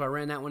again. So I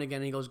ran that one again,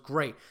 and he goes,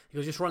 great. He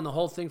goes, just run the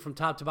whole thing from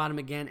top to bottom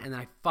again, and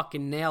I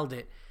fucking nailed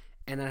it.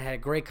 And then I had a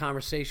great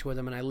conversation with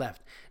him, and I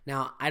left.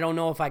 Now, I don't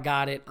know if I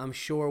got it. I'm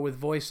sure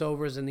with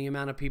voiceovers and the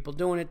amount of people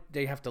doing it,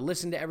 they have to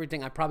listen to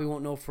everything. I probably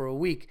won't know for a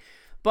week.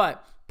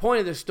 But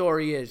point of the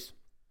story is,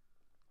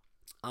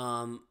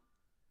 I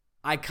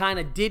kind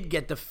of did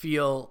get the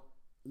feel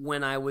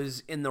when I was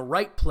in the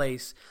right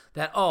place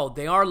that, oh,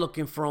 they are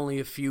looking for only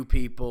a few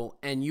people,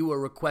 and you were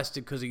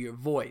requested because of your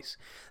voice.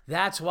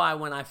 That's why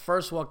when I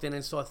first walked in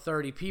and saw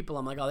 30 people,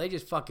 I'm like, oh, they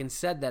just fucking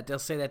said that. They'll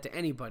say that to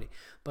anybody.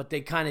 But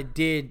they kind of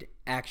did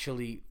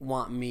actually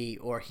want me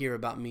or hear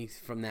about me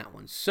from that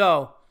one.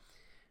 So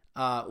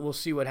we'll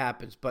see what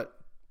happens. But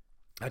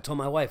I told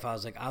my wife, I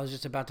was like, I was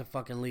just about to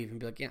fucking leave and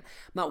be like, yeah, I'm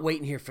not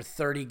waiting here for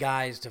 30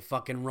 guys to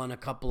fucking run a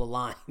couple of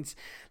lines.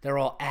 They're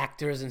all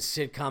actors and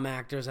sitcom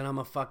actors, and I'm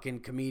a fucking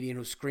comedian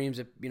who screams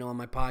at, you know, on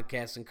my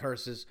podcast and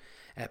curses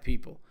at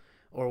people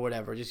or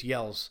whatever, just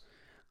yells.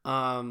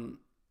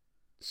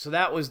 So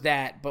that was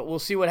that, but we'll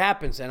see what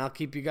happens, and I'll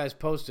keep you guys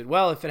posted.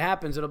 Well, if it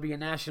happens, it'll be a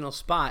national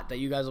spot that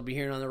you guys will be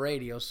hearing on the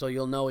radio, so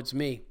you'll know it's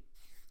me.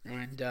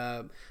 And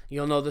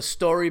you'll know the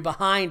story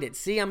behind it.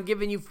 See, I'm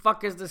giving you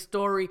fuckers the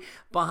story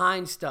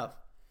behind stuff.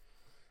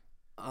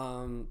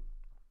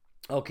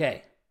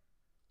 Okay.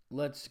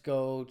 Let's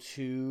go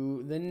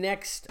to the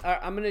next.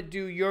 I'm going to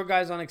do Your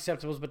Guys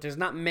Unacceptables, but there's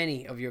not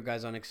many of Your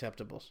Guys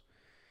Unacceptables.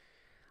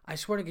 I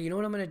swear to God, you know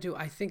what I'm going to do?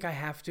 I think I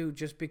have to,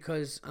 just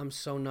because I'm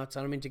so nuts.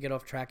 I don't mean to get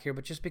off track here,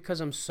 but just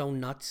because I'm so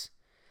nuts,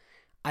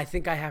 I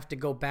think I have to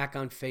go back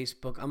on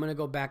Facebook. I'm going to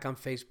go back on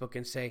Facebook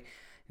and say,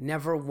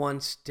 Never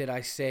once did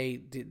I say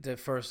the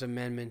First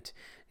Amendment.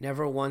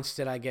 Never once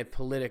did I get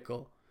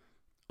political.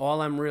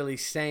 All I'm really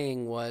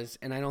saying was,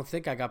 and I don't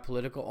think I got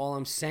political, all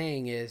I'm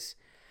saying is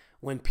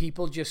when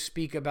people just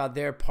speak about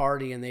their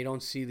party and they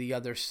don't see the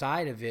other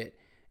side of it,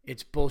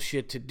 it's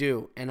bullshit to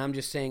do. And I'm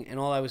just saying, and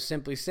all I was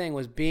simply saying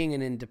was being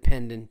an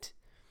independent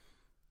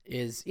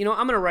is, I'm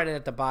going to write it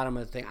at the bottom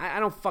of the thing. I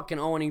don't fucking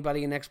owe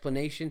anybody an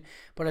explanation,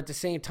 but at the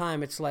same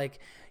time, it's like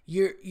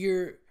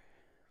you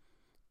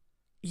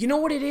know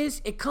what it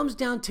is? It comes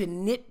down to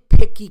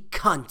nitpicky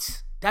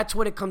cunts. That's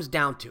what it comes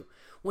down to.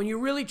 When you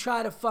really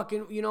try to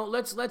fucking,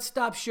 let's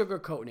stop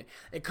sugarcoating it.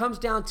 It comes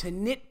down to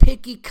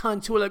nitpicky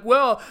cunts who are like,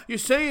 well, you're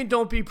saying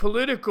don't be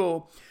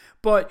political,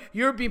 but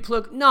you're being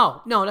political.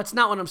 No, that's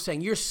not what I'm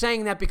saying. You're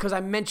saying that because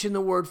I mentioned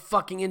the word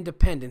fucking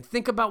independent.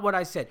 Think about what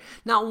I said.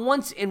 Not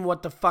once in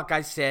what the fuck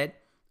I said,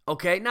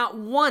 okay? Not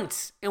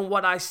once in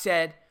what I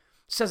said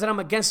says that I'm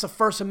against the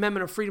First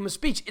Amendment or freedom of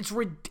speech.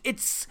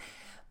 It's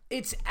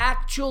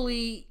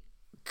actually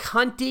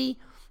cunty.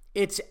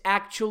 It's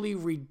actually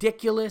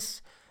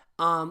ridiculous.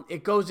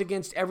 It goes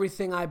against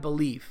everything I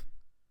believe.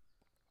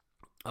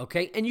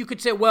 Okay? And you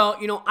could say, well,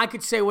 I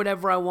could say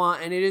whatever I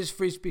want and it is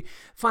free speech.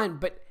 Fine,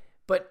 but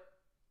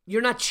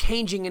you're not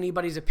changing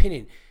anybody's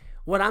opinion.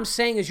 What I'm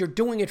saying is you're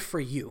doing it for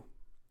you.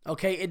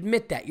 Okay?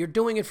 Admit that. You're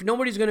doing it for...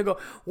 Nobody's going to go,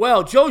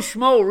 well, Joe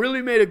Schmo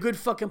really made a good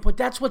fucking point.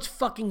 That's what's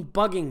fucking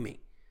bugging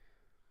me.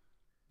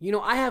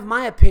 I have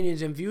my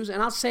opinions and views,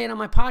 and I'll say it on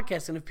my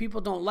podcast, and if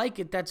people don't like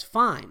it, that's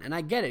fine, and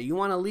I get it. You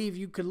want to leave,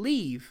 you could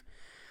leave.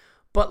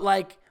 But,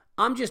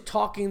 I'm just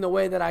talking the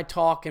way that I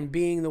talk and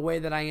being the way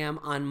that I am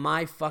on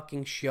my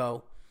fucking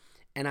show,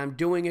 and I'm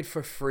doing it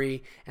for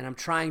free, and I'm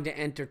trying to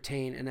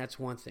entertain, and that's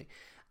one thing.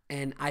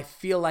 And I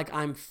feel like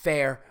I'm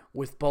fair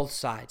with both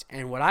sides.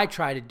 And what I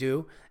try to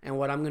do, and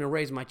what I'm going to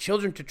raise my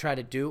children to try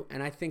to do,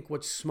 and I think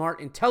what smart,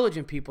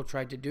 intelligent people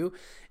try to do,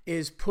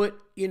 is put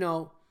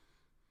yourself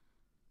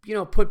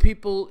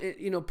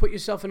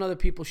in other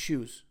people's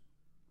shoes.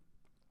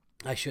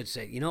 I should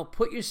say,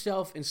 put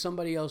yourself in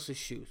somebody else's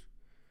shoes.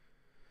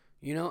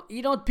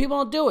 People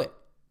don't do it.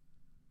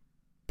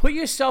 Put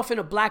yourself in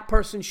a black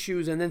person's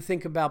shoes and then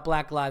think about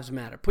Black Lives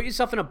Matter. Put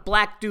yourself in a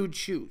black dude's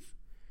shoes.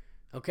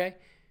 Okay?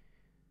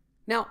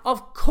 Now,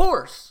 of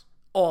course,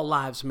 all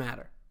lives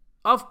matter.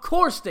 Of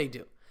course they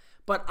do.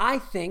 But I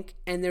think,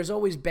 and there's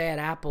always bad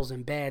apples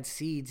and bad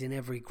seeds in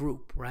every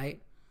group,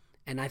 right?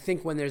 And I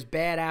think when there's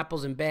bad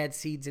apples and bad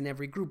seeds in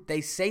every group, they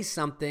say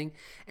something,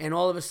 and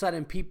all of a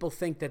sudden people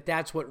think that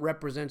that's what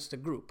represents the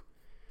group.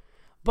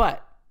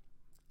 But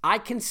I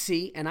can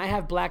see, and I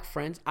have black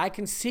friends, I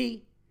can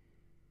see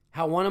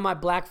how one of my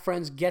black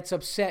friends gets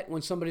upset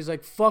when somebody's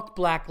like, fuck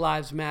Black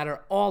Lives Matter,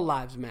 all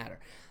lives matter.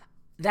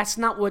 That's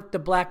not what the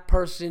black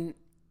person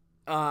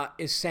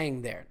is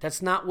saying there.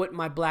 That's not what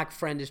my black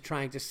friend is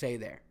trying to say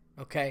there,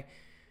 okay?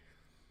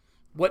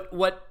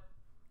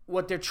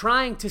 What they're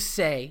trying to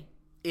say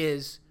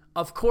is,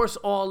 of course,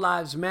 all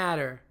lives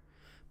matter,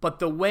 but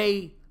the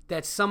way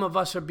that some of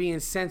us are being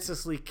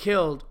senselessly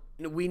killed,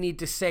 we need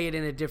to say it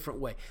in a different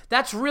way.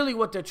 That's really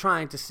what they're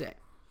trying to say.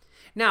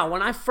 Now,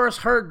 when I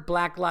first heard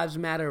Black Lives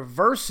Matter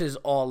versus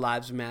All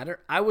Lives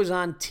Matter, I was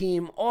on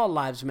team All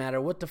Lives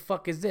Matter. What the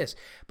fuck is this?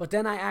 But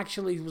then I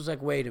actually was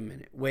like, wait a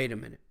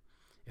minute.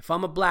 If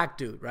I'm a black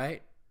dude,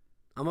 right?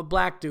 I'm a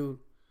black dude,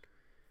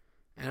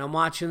 and I'm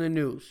watching the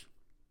news,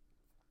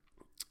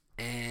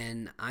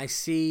 and I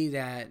see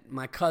that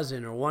my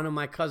cousin or one of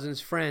my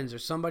cousin's friends or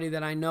somebody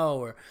that I know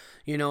or,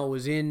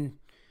 was in,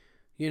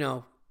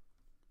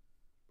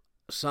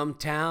 some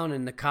town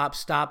and the cops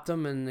stopped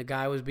him and the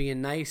guy was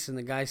being nice and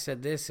the guy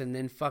said this and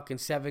then fucking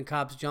 7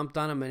 cops jumped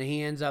on him and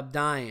he ends up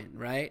dying,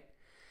 right?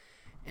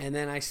 And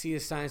then I see a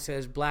sign that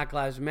says Black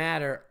Lives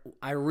Matter.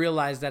 I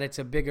realize that it's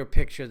a bigger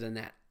picture than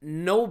that.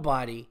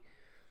 Nobody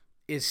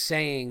is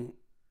saying,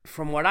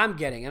 from what I'm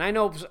getting, and I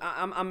know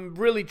I'm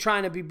really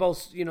trying to be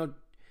both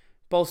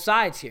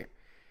sides here,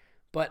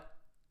 but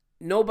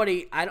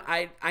nobody,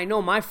 I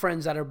know my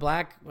friends that are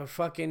black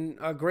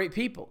are great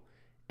people.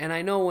 And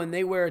I know when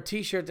they wear a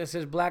t-shirt that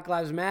says Black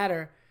Lives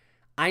Matter,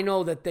 I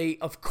know that they,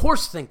 of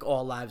course, think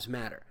all lives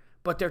matter.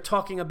 But they're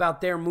talking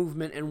about their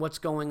movement and what's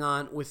going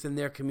on within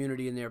their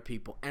community and their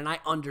people. And I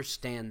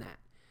understand that.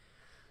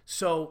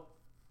 So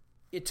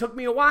it took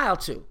me a while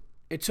to.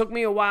 It took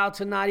me a while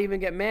to not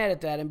even get mad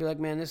at that and be like,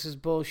 man, this is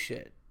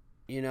bullshit.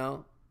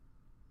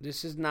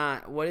 This is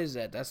not, what is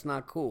that? That's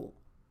not cool.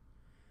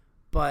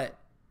 But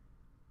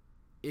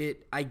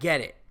I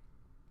get it.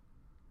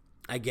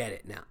 I get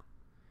it now.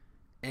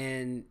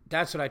 And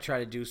that's what I try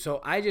to do. So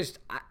I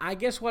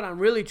guess what I'm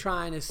really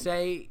trying to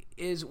say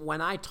is when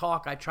I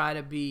talk, I try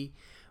to be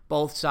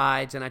both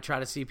sides and I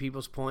try to see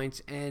people's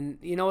points. And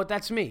you know what?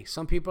 That's me.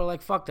 Some people are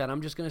like, fuck that.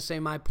 I'm just going to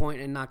say my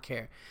point and not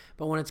care.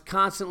 But when it's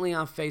constantly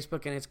on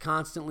Facebook and it's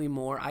constantly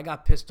more, I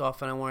got pissed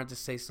off and I wanted to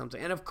say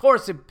something. And of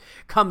course it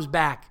comes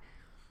back.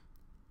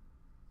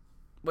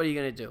 What are you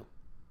going to do?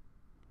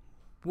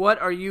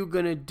 What are you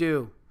going to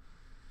do?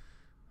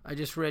 I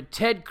just read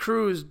Ted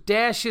Cruz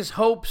dashes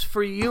hopes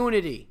for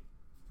unity.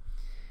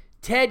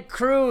 Ted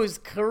Cruz,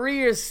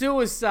 career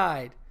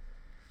suicide.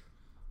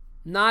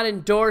 Not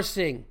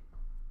endorsing.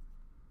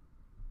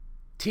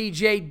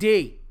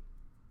 TJD.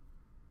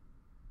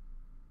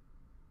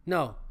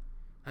 No,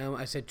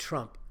 I said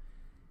Trump.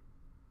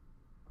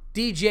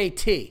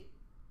 DJT.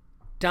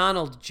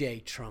 Donald J.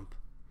 Trump.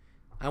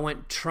 I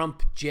went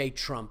Trump J.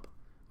 Trump.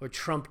 Or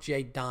Trump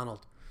J.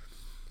 Donald.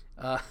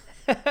 I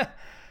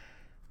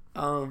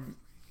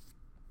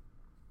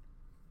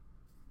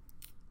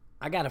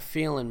got a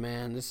feeling,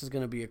 man, this is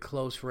going to be a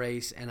close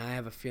race, and I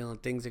have a feeling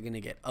things are going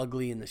to get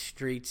ugly in the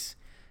streets,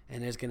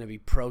 and there's going to be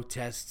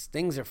protests.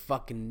 Things are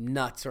fucking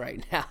nuts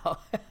right now.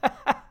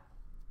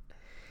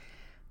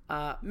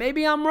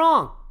 Maybe I'm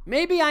wrong.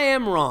 Maybe I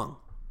am wrong.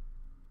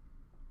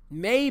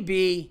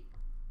 Maybe.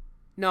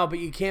 No, but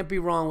you can't be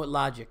wrong with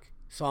logic.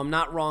 So I'm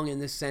not wrong in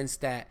the sense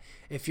that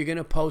if you're going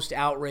to post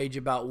outrage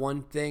about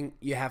one thing,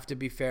 you have to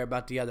be fair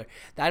about the other.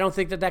 I don't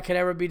think that could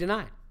ever be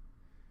denied.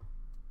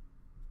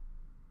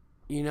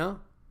 You know?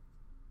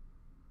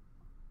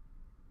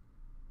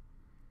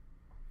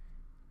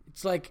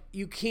 It's like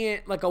you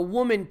can't, like a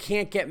woman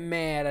can't get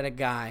mad at a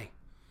guy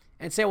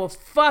and say, well,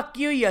 fuck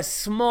you, you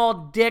small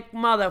dick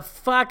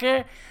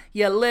motherfucker,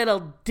 you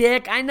little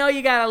dick. I know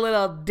you got a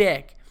little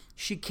dick.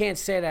 She can't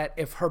say that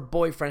if her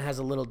boyfriend has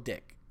a little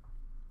dick.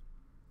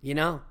 You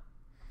know?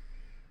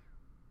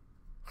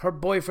 Her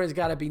boyfriend's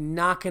got to be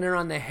knocking her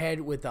on the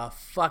head with a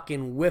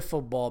fucking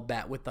wiffle ball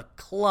bat, with a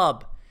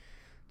club.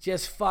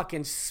 Just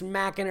fucking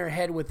smacking her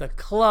head with a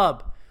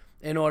club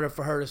in order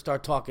for her to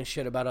start talking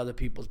shit about other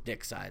people's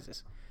dick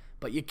sizes.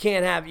 But you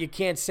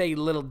can't say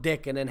little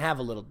dick and then have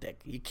a little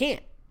dick. You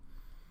can't.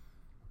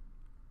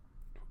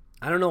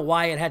 I don't know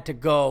why it had to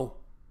go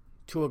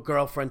to a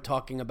girlfriend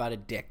talking about a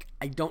dick.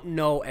 I don't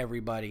know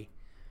everybody.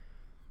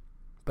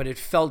 But it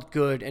felt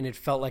good and it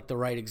felt like the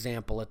right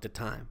example at the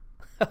time.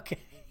 Okay.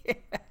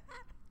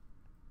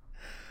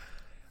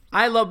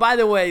 I love, by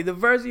the way, the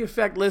Verzi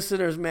Effect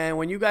listeners, man,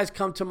 when you guys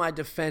come to my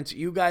defense,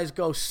 you guys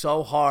go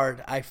so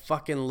hard. I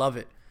fucking love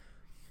it.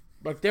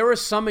 Like, there were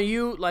some of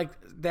you, like,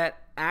 that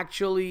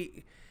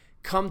actually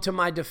come to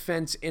my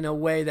defense in a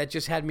way that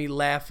just had me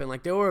laughing.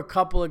 Like, there were a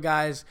couple of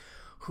guys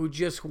who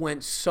just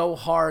went so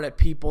hard at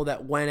people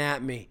that went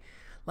at me.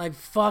 Like,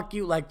 fuck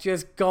you, like,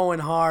 just going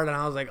hard. And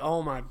I was like,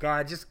 oh, my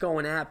God, just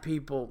going at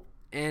people.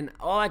 And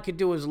all I could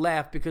do was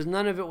laugh because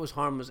none of it was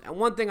harmless. And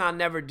one thing I'll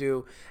never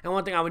do, and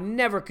one thing I would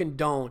never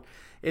condone,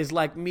 is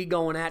like me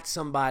going at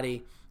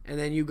somebody and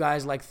then you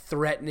guys like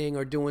threatening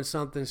or doing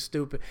something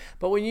stupid.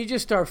 But when you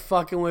just start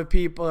fucking with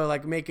people or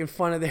like making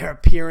fun of their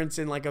appearance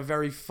in like a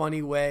very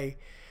funny way,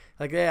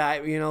 like, yeah,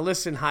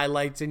 listen,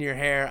 highlights in your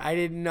hair, I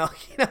didn't know,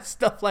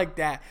 stuff like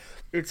that.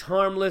 It's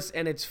harmless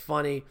and it's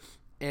funny,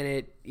 and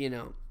it,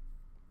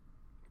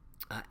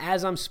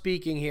 as I'm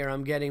speaking here,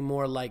 I'm getting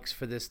more likes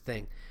for this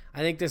thing. I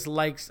think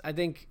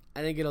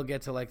it'll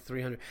get to like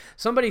 300.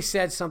 Somebody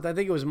said something. I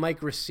think it was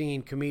Mike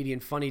Racine, comedian,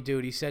 funny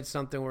dude. He said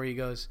something where he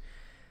goes,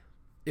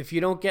 if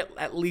you don't get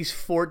at least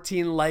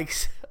 14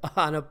 likes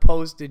on a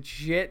posted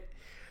shit,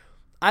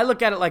 I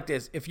look at it like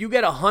this. If you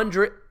get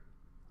 100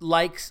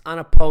 likes on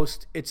a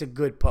post, it's a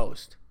good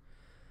post.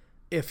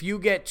 If you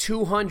get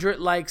 200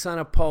 likes on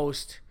a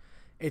post,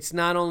 it's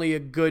not only a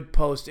good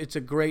post, it's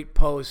a great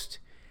post.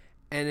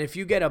 And if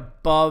you get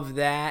above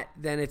that,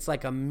 then it's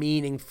like a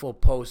meaningful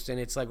post and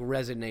it's like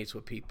resonates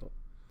with people.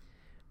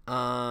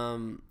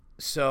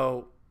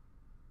 So,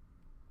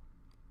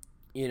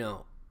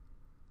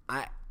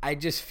 I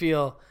just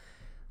feel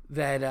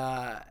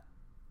that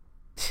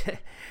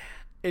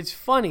it's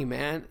funny,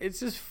 man.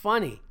 It's just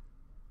funny.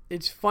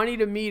 It's funny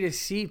to me to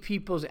see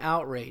people's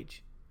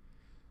outrage.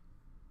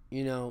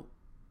 But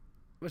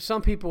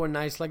some people are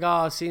nice, like,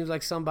 oh, it seems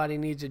like somebody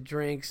needs a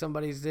drink,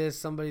 somebody's this,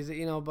 somebody's,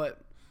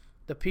 but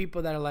the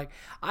people that are like,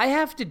 I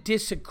have to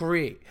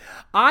disagree.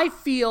 I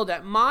feel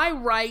that my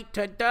right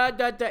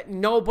to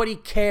nobody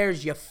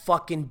cares, you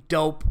fucking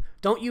dope.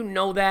 Don't you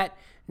know that?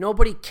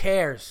 Nobody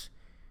cares.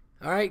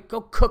 All right?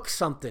 Go cook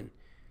something.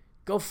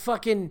 Go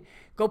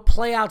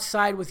play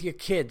outside with your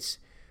kids.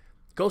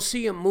 Go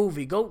see a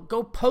movie. Go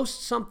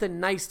post something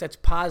nice that's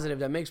positive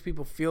that makes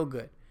people feel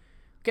good.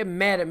 Get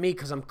mad at me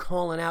because I'm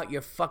calling out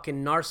your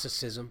fucking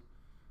narcissism.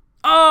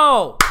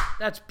 Oh,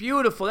 that's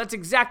beautiful. That's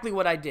exactly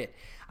what I did.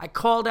 I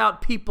called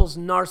out people's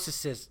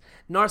narcissistic,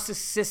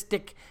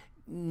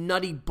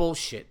 nutty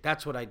bullshit.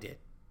 That's what I did.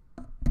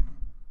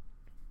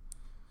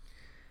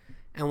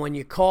 And when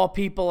you call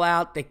people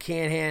out, they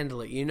can't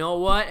handle it. You know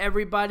what,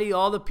 everybody?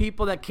 All the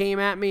people that came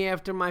at me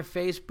after my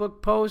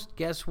Facebook post,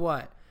 guess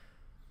what?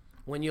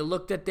 When you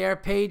looked at their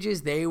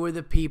pages, they were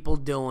the people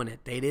doing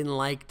it. They didn't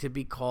like to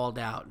be called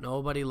out.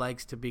 Nobody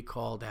likes to be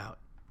called out.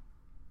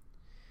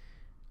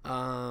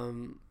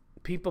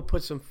 People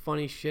put some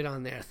funny shit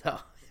on there, though.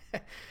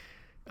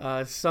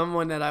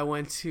 Somebody that I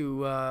went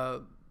to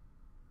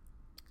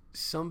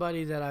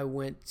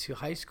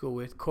high school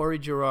with, Corey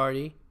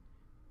Girardi,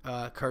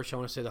 Kirsch, I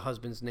want to say the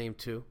husband's name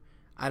too.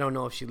 I don't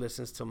know if she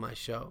listens to my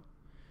show,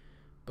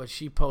 but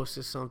she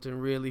posted something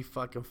really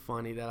fucking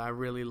funny that I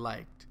really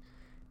liked.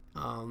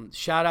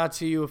 Shout out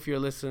to you if you're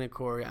listening,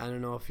 Corey. I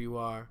don't know if you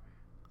are.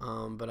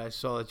 but I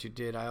saw that you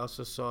did. I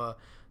also saw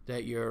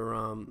that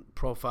your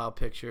profile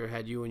picture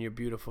had you and your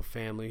beautiful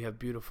family. You have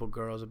beautiful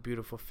girls, a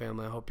beautiful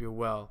family. I hope you're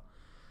well.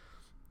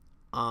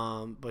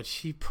 But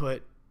she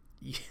put,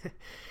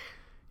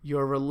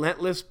 your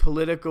relentless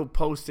political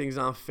postings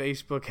on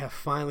Facebook have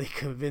finally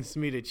convinced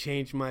me to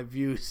change my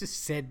views,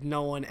 said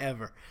no one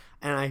ever.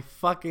 And I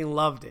fucking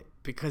loved it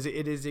because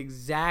it is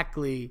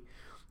exactly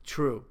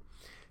true.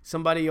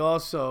 Somebody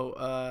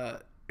also,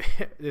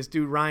 this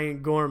dude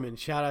Ryan Gorman,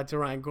 shout out to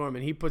Ryan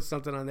Gorman, he put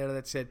something on there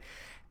that said,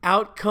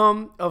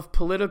 outcome of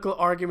political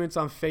arguments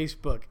on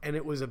Facebook, and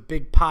it was a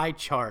big pie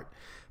chart,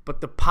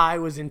 but the pie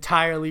was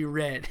entirely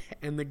red,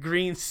 and the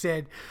green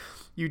said,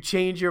 you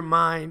change your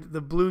mind,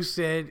 the blue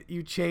said,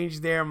 you change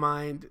their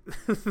mind,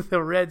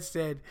 the red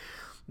said,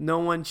 no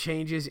one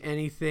changes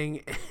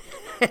anything,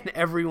 and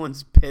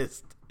everyone's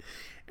pissed,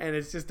 and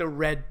it's just a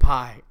red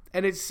pie,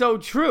 and it's so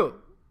true.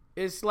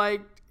 It's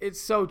like,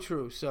 it's so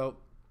true. So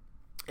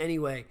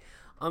anyway,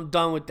 I'm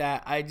done with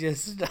that. I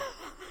just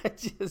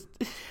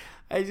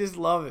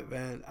love it,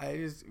 man.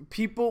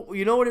 People,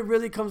 you know what it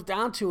really comes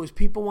down to is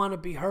people want to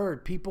be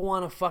heard. People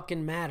want to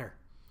fucking matter.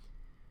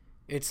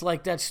 It's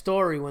like that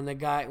story when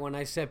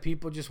I said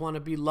people just want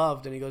to be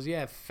loved, and he goes,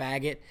 yeah,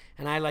 faggot.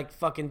 And I like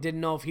fucking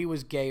didn't know if he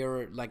was gay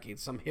or like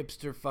some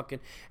hipster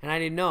fucking, and I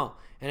didn't know.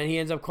 And then he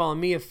ends up calling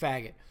me a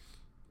faggot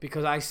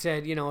because I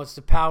said, you know, it's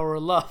the power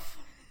of love.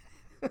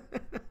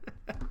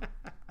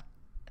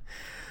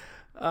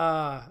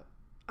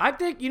 I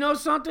think, you know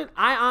something?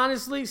 I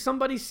honestly,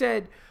 somebody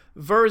said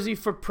Verzi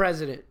for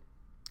president.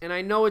 And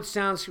I know it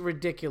sounds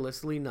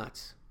ridiculously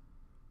nuts.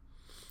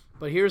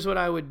 But here's what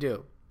I would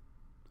do.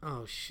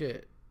 Oh,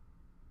 shit.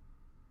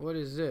 What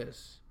is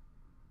this?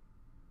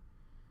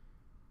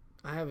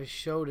 I have a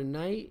show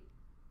tonight.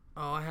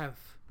 Oh,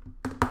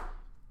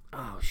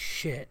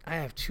 shit. I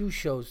have 2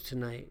 shows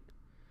tonight.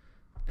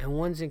 And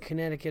one's in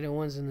Connecticut and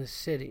one's in the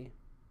city.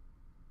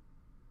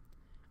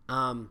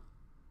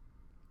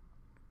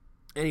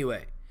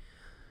 Anyway.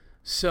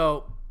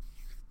 So,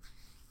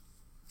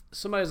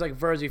 somebody's like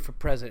Verzi for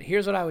president.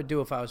 Here's what I would do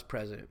if I was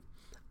president.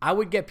 I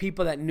would get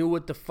people that knew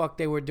what the fuck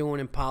they were doing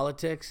in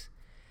politics,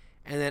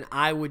 and then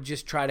I would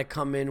just try to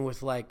come in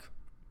with like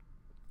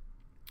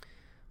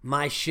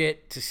my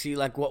shit to see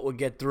like what would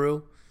get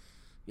through.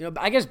 You know,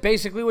 I guess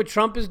basically what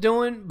Trump is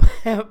doing,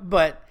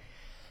 but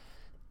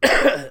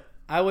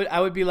I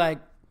would be like,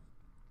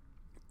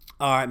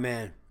 all right,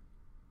 man,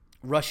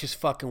 Russia's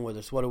fucking with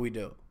us. What do we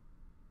do?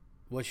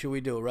 What should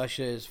we do?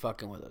 Russia is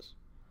fucking with us.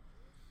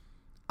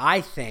 I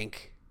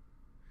think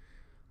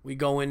we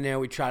go in there,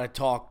 we try to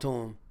talk to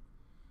them,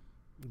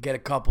 get a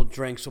couple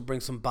drinks, we'll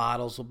bring some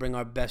bottles, we'll bring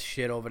our best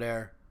shit over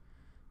there,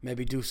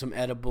 maybe do some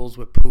edibles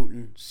with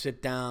Putin,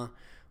 sit down,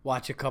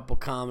 watch a couple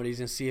comedies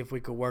and see if we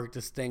could work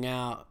this thing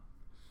out,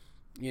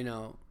 you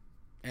know,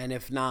 and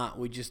if not,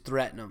 we just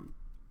threaten them.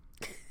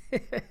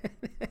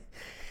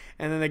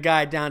 And then the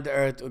guy down to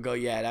earth will go,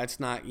 yeah, that's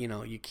not, you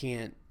know, you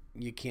can't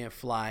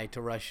fly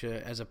to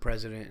Russia as a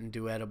president and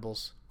do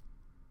edibles.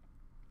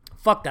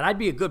 Fuck that. I'd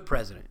be a good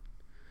president.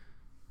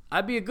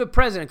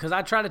 Because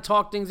I try to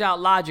talk things out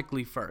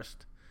logically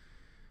first.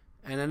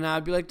 And then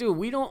I'd be like, dude,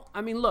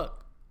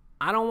 look,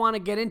 I don't want to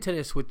get into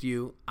this with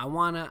you. I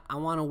want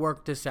to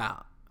work this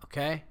out.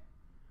 Okay?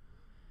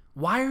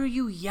 Why are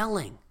you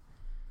yelling?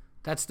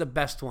 That's the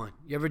best one.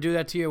 You ever do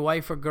that to your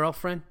wife or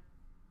girlfriend?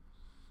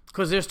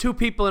 Because there's 2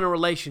 people in a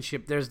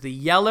relationship. There's the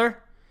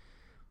yeller,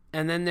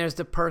 and then there's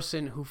the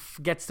person who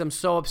gets them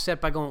so upset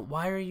by going,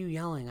 why are you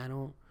yelling? I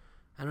don't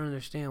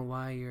understand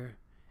why you're...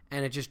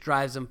 And it just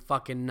drives them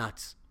fucking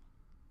nuts.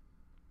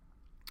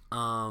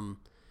 I'm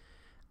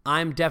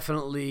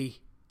definitely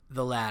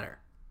the latter.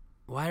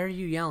 Why are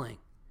you yelling?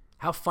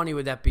 How funny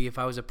would that be if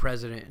I was a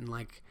president and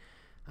like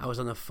I was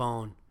on the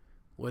phone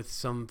with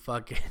some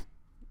fucking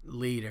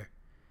leader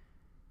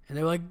and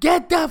they were like,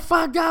 get the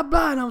fuck up,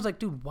 blah. And I was like,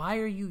 dude, why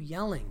are you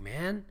yelling,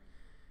 man?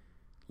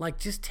 Like,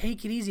 just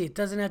take it easy. It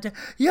doesn't have to,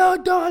 yo,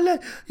 darling,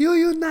 you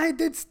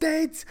United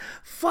States,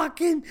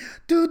 fucking,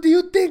 dude, do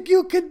you think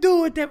you can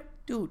do it?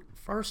 Dude,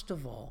 first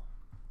of all,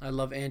 I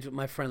love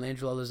my friend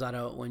Angelo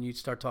Lozado. When you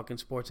start talking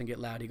sports and get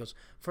loud, he goes,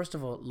 first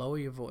of all, lower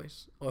your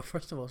voice. Or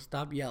first of all,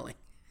 stop yelling.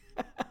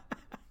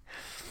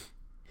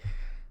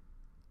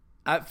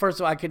 First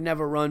of all, I could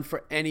never run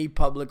for any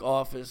public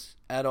office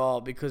at all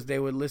because they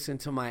would listen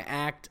to my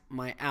act,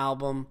 my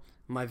album,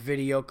 my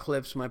video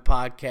clips, my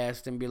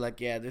podcast, and be like,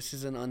 yeah, this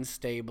isn't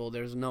unstable.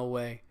 There's no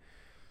way.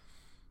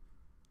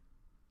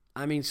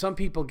 I mean, some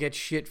people get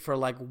shit for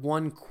like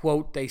one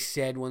quote they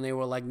said when they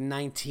were like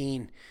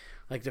 19,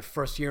 like the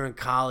first year in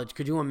college.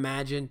 Could you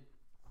imagine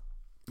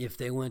if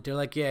they went there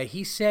like, yeah,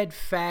 he said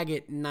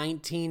faggot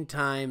 19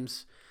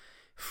 times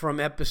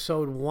from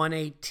episode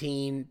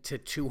 118 to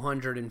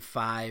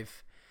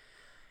 205.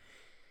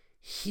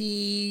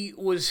 He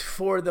was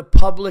for the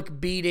public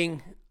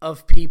beating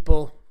of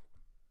people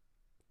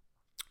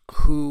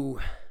who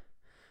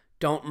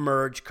don't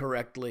merge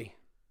correctly.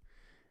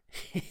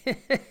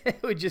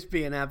 It would just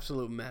be an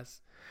absolute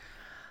mess.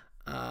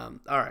 All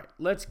right,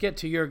 let's get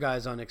to your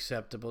guys'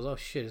 unacceptables. Oh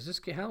shit, is this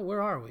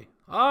where are we?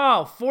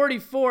 Oh,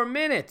 44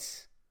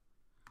 minutes.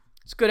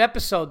 It's a good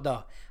episode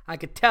though. I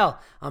could tell.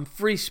 I'm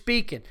free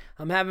speaking.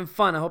 I'm having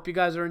fun. I hope you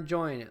guys are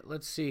enjoying it.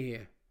 Let's see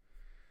here.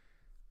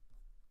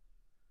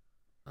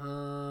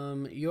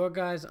 Your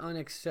guys'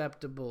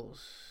 unacceptables.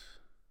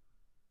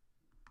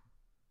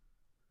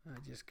 I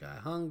just got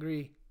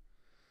hungry.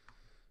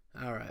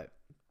 All right.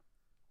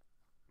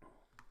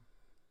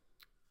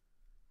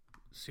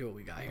 Let's see what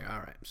we got here. All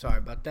right. Sorry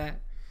about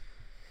that.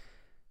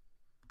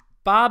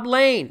 Bob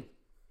Lane.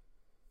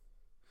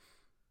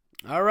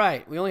 All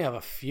right. We only have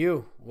a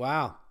few.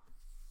 Wow.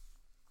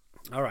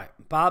 All right.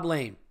 Bob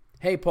Lane.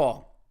 Hey,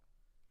 Paul.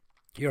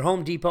 Your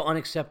Home Depot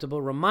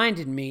unacceptable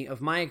reminded me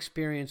of my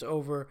experience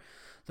over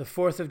the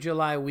 4th of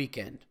July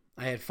weekend.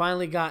 I had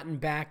finally gotten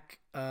back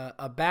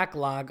a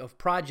backlog of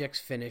projects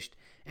finished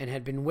and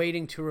had been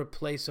waiting to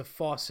replace a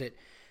faucet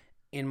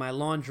in my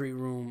laundry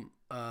room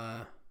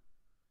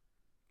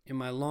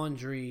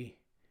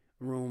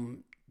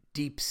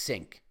deep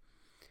sink.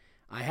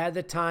 I had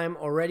the time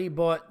already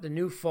bought the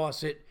new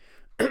faucet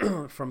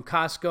from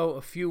Costco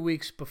a few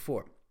weeks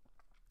before.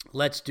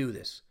 Let's do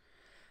this.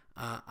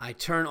 I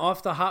turn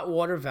off the hot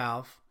water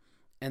valve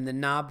and the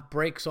knob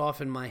breaks off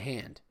in my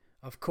hand.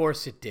 Of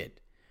course it did.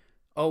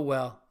 Oh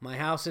well, my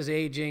house is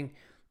aging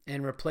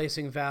and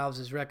replacing valves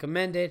is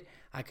recommended.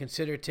 I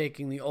consider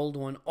taking the old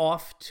one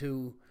off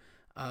to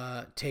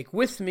take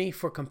with me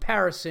for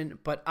comparison,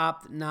 but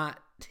opt not.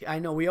 I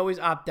know we always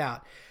opt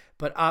out,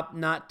 but opt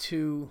not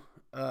to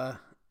out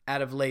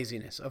of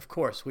laziness. Of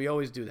course, we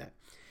always do that.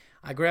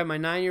 I grab my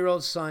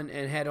 9-year-old son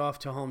and head off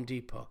to Home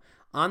Depot.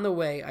 On the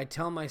way, I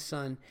tell my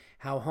son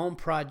how home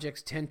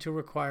projects tend to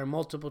require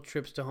multiple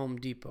trips to Home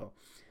Depot.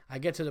 I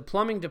get to the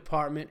plumbing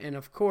department, and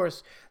of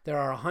course, there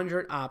are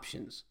 100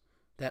 options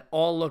that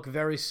all look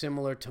very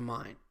similar to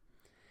mine.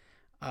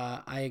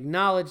 I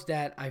acknowledge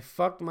that I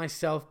fucked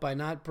myself by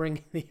not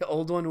bringing the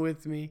old one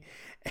with me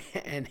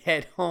and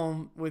head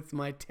home with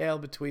my tail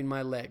between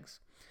my legs.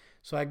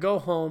 So I go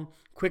home,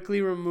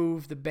 quickly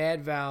remove the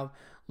bad valve,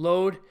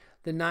 load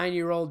the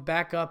 9-year-old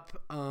back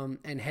up,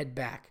 and head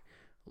back.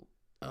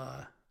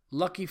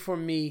 Lucky for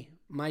me,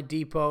 my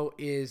depot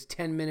is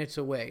 10 minutes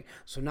away,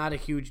 so not a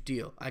huge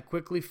deal. I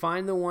quickly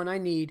find the one I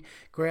need,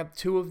 grab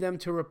 2 of them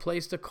to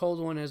replace the cold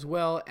one as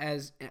well,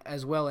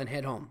 and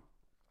head home.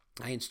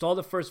 I install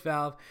the first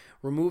valve,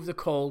 remove the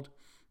cold,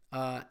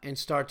 and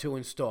start to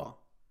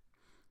install.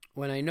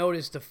 When I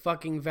notice the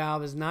fucking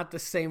valve is not the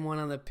same one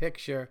on the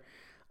picture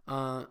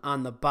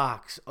on the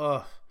box.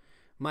 Ugh.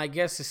 My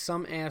guess is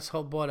some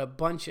asshole bought a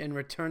bunch and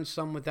returned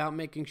some without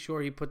making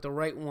sure he put the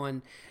right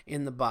one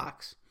in the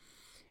box.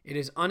 It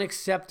is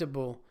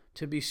unacceptable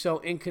to be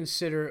so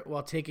inconsiderate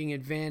while taking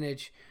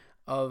advantage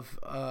of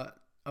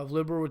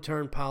liberal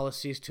return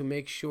policies to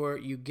make sure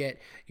you get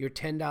your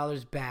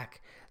 $10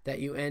 back that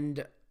you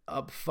end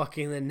up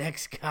fucking the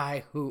next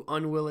guy who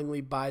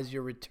unwillingly buys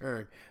your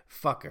return.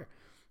 Fucker.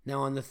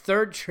 Now on the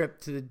third trip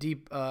to the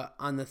depot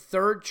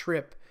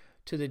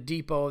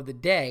of the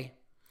day,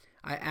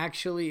 I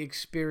actually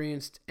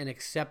experienced an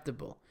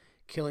acceptable,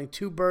 killing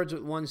 2 birds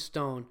with 1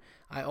 stone.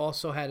 I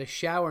also had a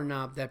shower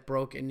knob that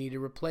broke and needed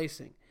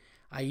replacing.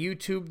 I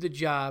YouTubed the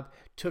job,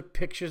 took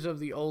pictures of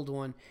the old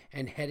one,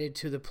 and headed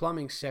to the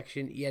plumbing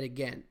section yet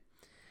again.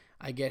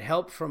 I get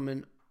help from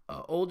an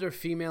older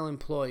female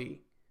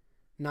employee.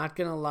 Not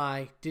gonna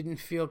lie, didn't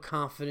feel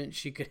confident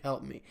she could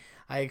help me.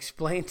 I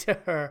explained to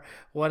her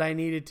what I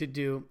needed to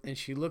do, and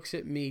she looks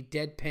at me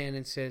deadpan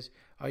and says,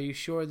 "Are you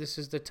sure this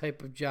is the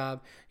type of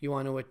job you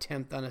want to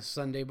attempt on a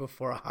Sunday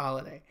before a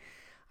holiday?"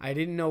 I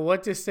didn't know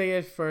what to say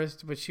at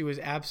first, but she was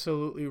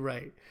absolutely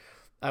right.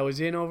 I was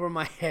in over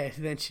my head.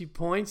 Then she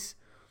points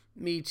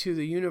me to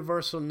the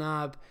universal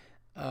knob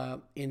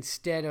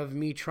instead of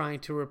me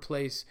trying to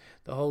replace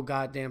the whole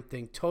goddamn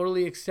thing.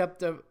 Totally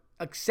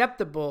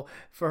acceptable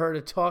for her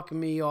to talk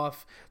me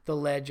off the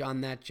ledge on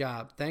that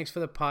job. Thanks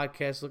for the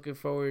podcast. Looking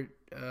forward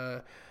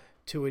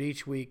to it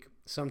each week.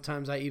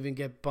 Sometimes I even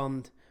get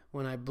bummed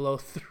when I blow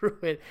through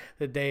it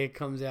the day it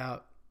comes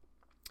out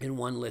in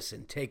one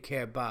listen. Take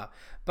care, Bob.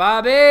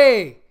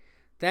 Bobby!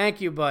 Thank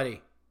you,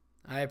 buddy.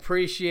 I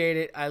appreciate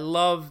it. I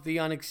love the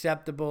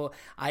unacceptable.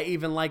 I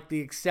even like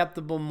the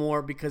acceptable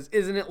more because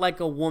isn't it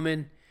like a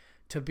woman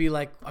to be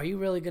like, are you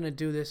really going to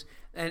do this?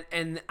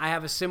 And I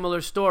have a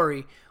similar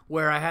story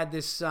where I had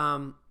this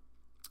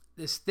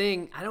this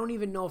thing. I don't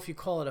even know if you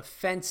call it a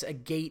fence, a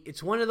gate.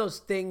 It's one of those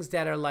things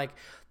that are like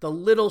the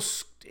little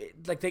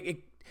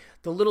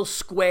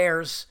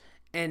squares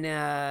and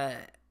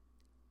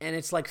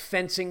it's like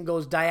fencing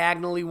goes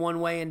diagonally one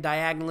way and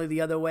diagonally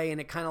the other way, and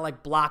it kind of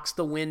like blocks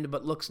the wind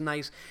but looks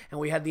nice. And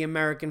we had the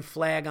American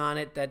flag on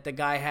it that the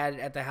guy had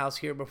at the house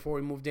here before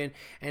we moved in,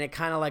 and it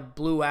kind of like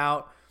blew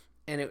out,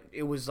 and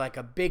it was like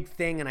a big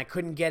thing, and I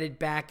couldn't get it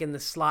back in the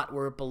slot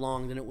where it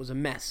belonged, and it was a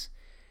mess.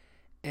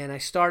 And I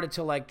started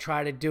to like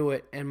try to do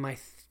it, and my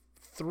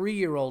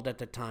 3-year-old at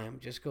the time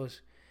just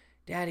goes,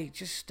 "Daddy,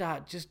 just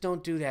stop. Just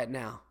don't do that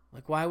now.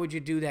 Like, why would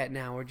you do that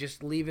now? Or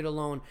just leave it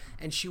alone?"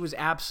 And she was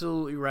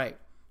absolutely right.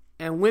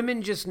 And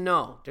women just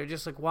know. They're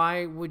just like,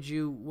 why would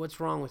you? What's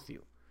wrong with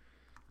you?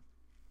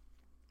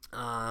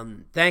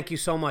 Thank you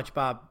so much,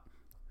 Bob,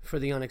 for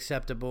the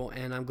unacceptable,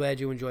 and I'm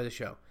glad you enjoy the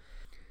show.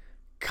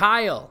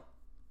 Kyle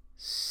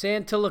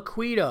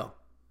Santalaquido,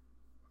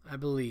 I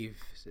believe,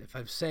 if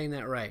I'm saying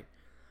that right.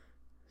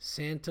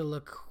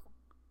 Santalaquido,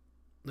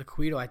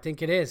 I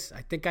think it is.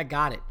 I think I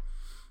got it.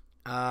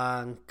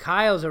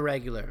 Kyle's a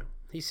regular.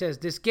 He says,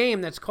 this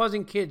game that's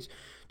causing kids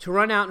to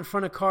run out in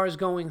front of cars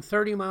going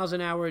 30 miles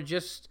an hour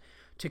just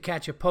to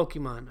catch a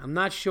Pokemon. I'm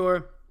not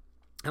sure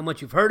how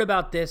much you've heard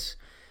about this,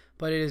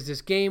 but it is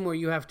this game where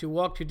you have to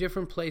walk to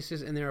different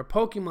places and there are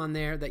Pokemon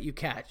there that you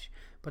catch.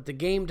 But the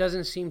game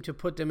doesn't seem to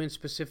put them in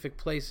specific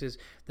places.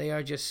 They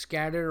are just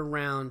scattered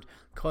around,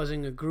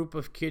 causing a group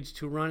of kids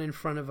to run in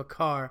front of a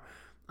car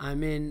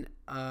I'm in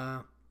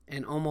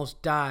and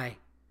almost die,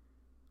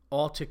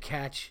 all to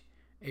catch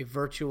a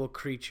virtual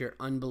creature.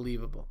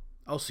 Unbelievable.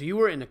 Oh, so you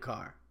were in a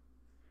car.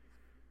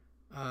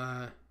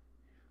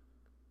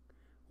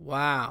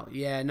 Wow.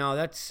 Yeah, no,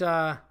 that's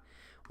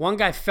one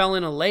guy fell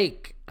in a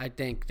lake, I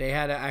think.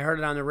 I heard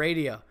it on the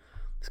radio.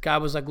 This guy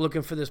was like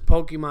looking for this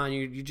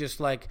Pokemon. You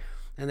just like,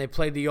 and they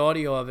played the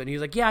audio of it. And he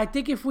was like, yeah, I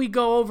think if we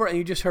go over, and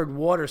you just heard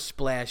water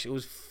splash. It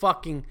was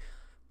fucking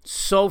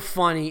so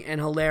funny and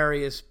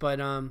hilarious. But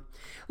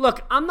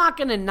look, I'm not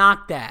going to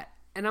knock that.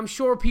 And I'm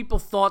sure people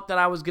thought that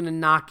I was going to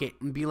knock it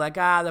and be like,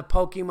 the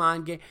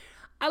Pokemon game.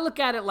 I look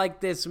at it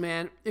like this,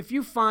 man. If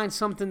you find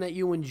something that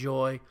you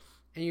enjoy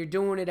and you're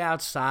doing it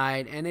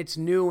outside and it's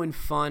new and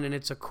fun and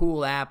it's a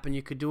cool app and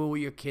you could do it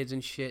with your kids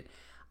and shit,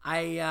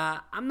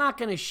 I'm not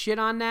going to shit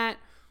on that.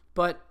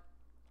 But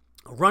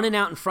running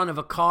out in front of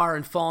a car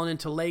and falling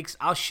into lakes,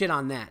 I'll shit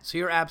on that. So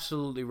you're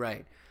absolutely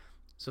right.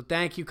 So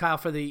thank you, Kyle,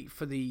 for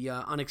the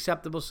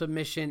unacceptable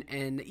submission.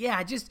 And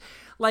yeah, just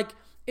like,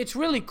 it's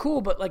really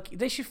cool, but like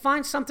they should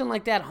find something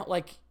like that,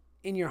 like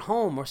in your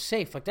home or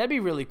safe. Like that'd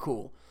be really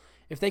cool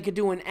if they could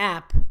do an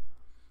app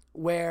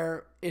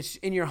where it's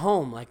in your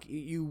home. Like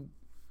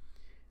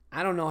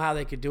I don't know how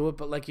they could do it,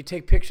 but like you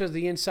take pictures of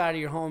the inside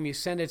of your home, you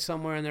send it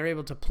somewhere, and they're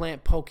able to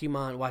plant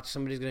Pokemon. Watch,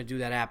 somebody's gonna do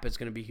that app. It's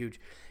gonna be huge.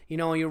 You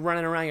know, you're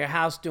running around your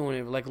house doing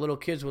it. Like little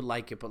kids would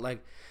like it, but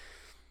like,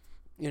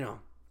 you know,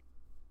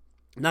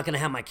 I'm not gonna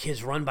have my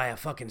kids run by a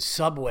fucking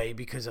Subway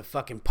because a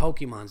fucking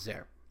Pokemon's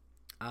there.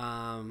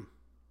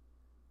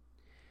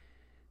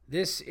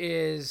 This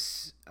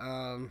is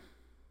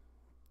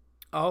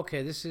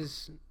okay, this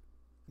is,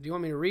 do you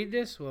want me to read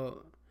this?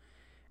 Well,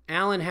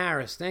 Alan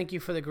Harris, thank you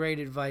for the great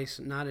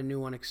advice. Not a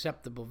new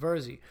unacceptable.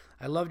 Verzi,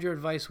 I loved your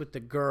advice with the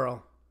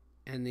girl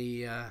and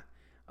the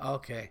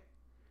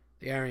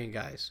Aryan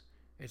guys.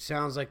 It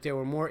sounds like there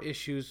were more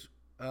issues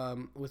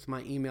with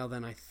my email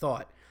than I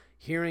thought.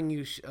 Hearing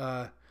you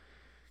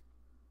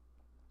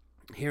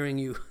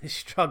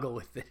struggle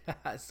with it.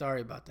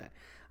 Sorry about that.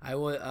 I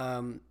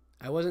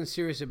wasn't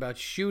serious about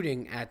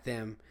shooting at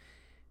them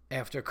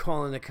after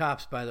calling the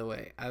cops, by the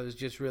way. I was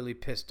just really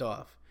pissed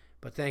off.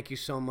 But thank you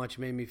so much.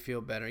 Made me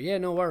feel better. Yeah,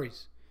 no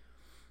worries.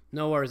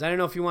 No worries. I don't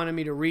know if you wanted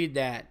me to read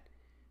that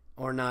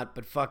or not,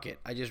 but fuck it.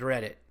 I just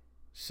read it.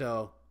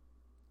 So,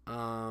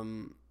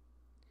 and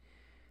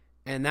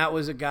that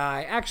was a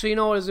guy. Actually, you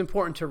know what is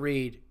important to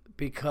read?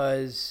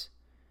 Because,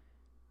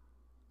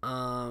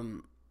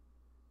 you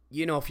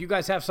know, if you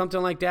guys have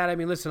something like that, I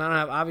mean, listen,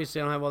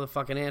 obviously I don't have all the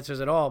fucking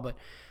answers at all, but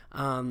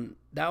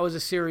that was a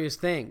serious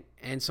thing.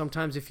 And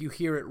sometimes if you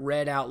hear it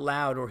read out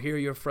loud or hear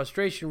your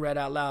frustration read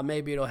out loud,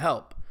 maybe it'll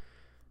help,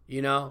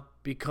 you know,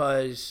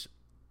 because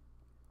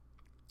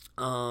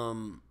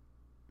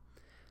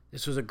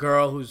this was a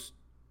girl who's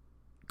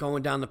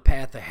going down the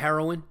path of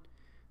heroin,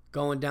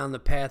 going down the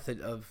path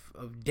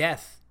of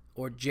death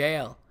or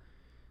jail,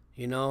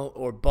 you know,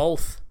 or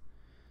both,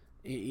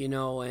 you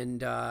know,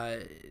 and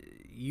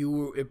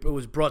it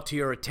was brought to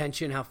your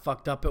attention how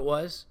fucked up it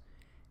was,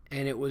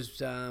 and it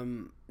was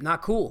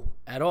not cool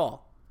at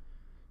all.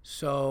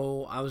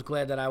 So I was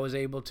glad that I was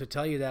able to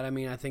tell you that. I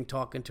mean, I think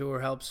talking to her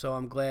helps, so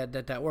I'm glad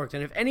that worked.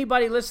 And if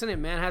anybody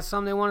listening, man, has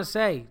something they want to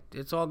say,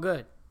 it's all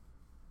good.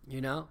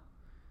 You know?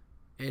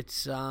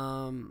 It's,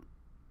 I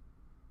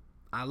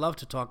love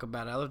to talk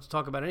about it. I love to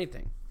talk about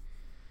anything.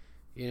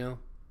 You know?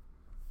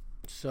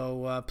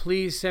 So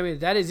please send me.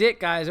 That is it,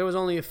 guys. There was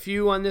only a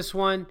few on this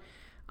one.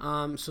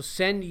 So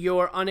send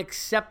your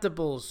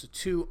unacceptables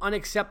to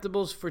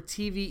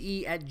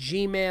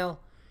unacceptablesfortve@gmail.com.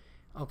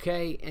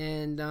 Okay?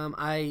 And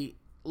I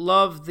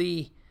love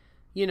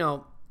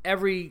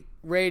every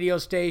radio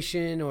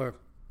station or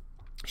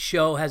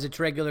show has its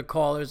regular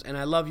callers, and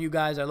I love you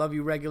guys. I love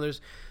you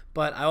regulars.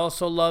 But I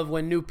also love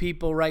when new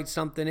people write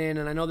something in,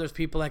 and I know there's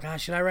people like,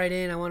 should I write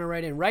in? I want to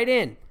write in. Write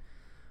in.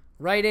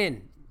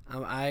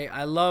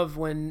 I love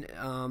when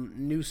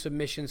new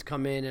submissions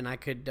come in and I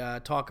could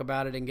talk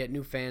about it and get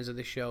new fans of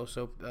the show.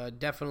 So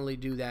definitely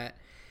do that.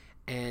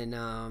 And,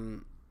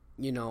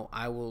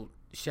 I will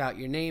shout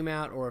your name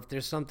out, or if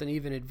there's something,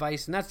 even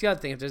advice. And that's the other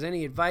thing. If there's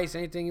any advice,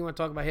 anything you want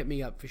to talk about, hit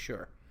me up for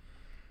sure.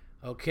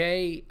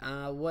 Okay.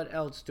 What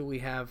else do we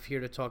have here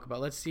to talk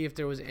about? Let's see if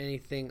there was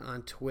anything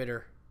on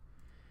Twitter.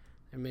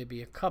 There may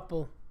be a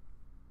couple.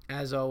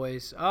 as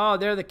always. Oh,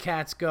 there the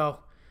Cats go.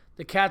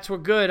 The Cats were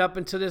good up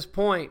until this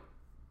point.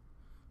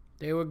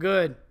 They were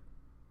good.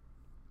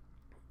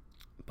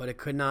 But it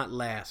could not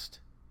last.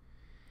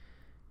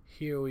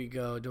 Here we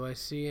go. Do I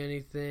see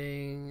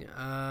anything?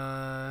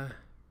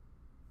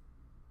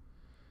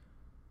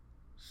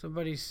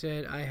 Somebody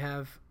said I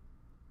have...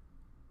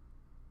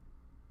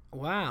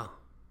 Wow.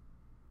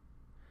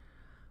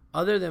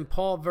 Other than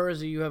Paul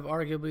Verzi, you have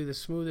arguably the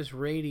smoothest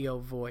radio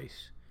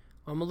voice.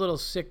 I'm a little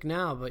sick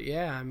now, but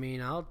yeah, I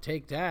mean, I'll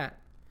take that.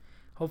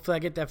 Hopefully I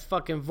get that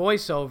fucking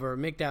voiceover.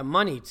 Make that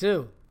money,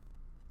 too.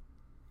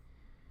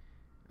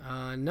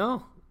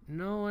 No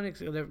one.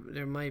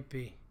 There might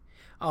be.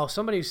 Oh,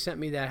 somebody sent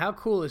me that. How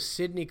cool is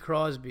Sidney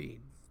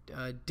Crosby?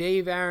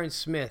 Dave Aaron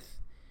Smith.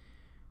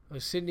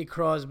 Sidney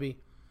Crosby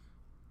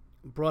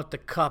brought the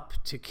cup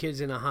to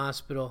kids in a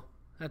hospital.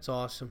 That's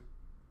awesome.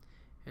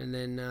 And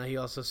then he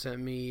also sent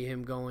me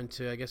him going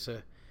to, I guess,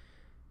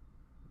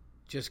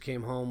 just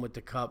came home with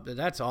the cup.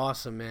 That's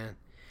awesome, man.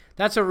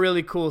 That's a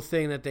really cool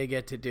thing that they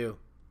get to do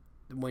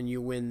when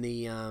you win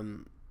the,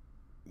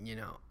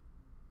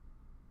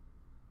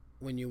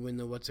 when you win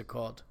the, what's it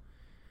called?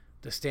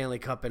 The Stanley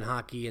Cup in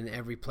hockey, and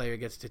every player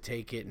gets to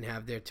take it and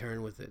have their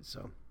turn with it.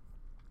 So,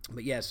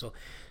 but yeah, so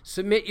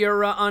submit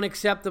your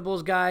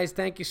unacceptables, guys.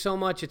 Thank you so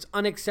much. It's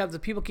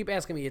unacceptable. People keep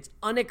asking me. It's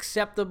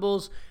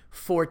unacceptables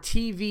for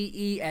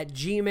TVE at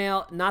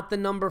Gmail, not the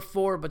number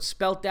 4, but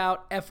spelt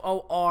out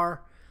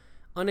FOR.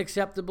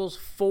 Unacceptables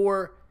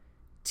for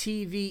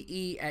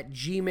TVE at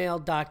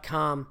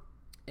gmail.com,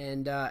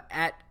 and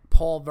at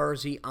Paul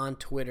Verzi on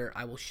Twitter.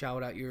 I will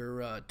shout out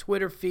your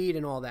Twitter feed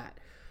and all that.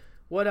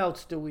 What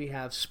else do we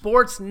have?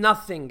 Sports,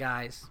 nothing,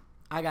 guys.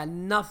 I got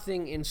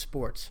nothing in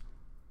sports.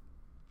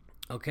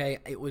 Okay,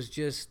 it was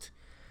just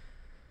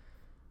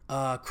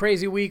a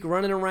crazy week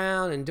running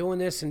around and doing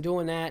this and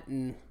doing that,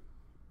 and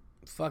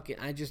fuck it.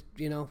 I just,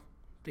 the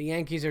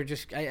Yankees are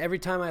just, every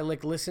time I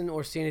listen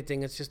or see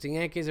anything, it's just the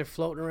Yankees are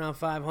floating around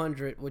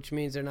 500, which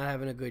means they're not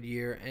having a good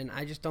year, and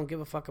I just don't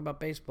give a fuck about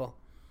baseball.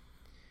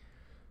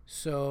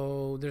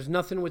 So there's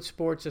nothing with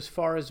sports as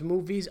far as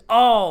movies.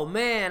 Oh,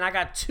 man, I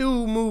got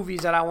 2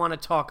 movies that I want to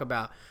talk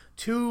about.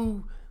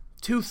 Two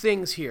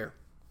things here.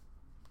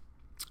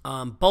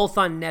 Both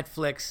on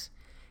Netflix,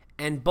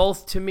 and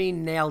both to me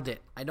nailed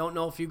it. I don't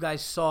know if you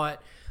guys saw it,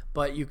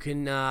 but you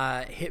can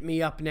hit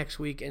me up next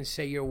week and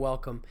say you're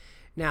welcome.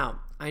 Now,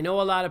 I know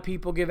a lot of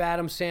people give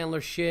Adam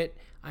Sandler shit.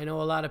 I know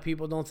a lot of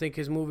people don't think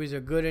his movies are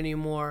good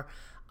anymore.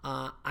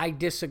 I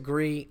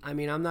disagree. I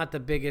mean, I'm not the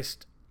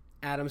biggest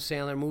Adam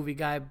Sandler movie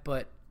guy,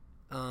 but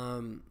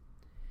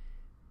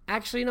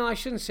actually, no, I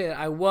shouldn't say that.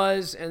 I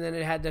was, and then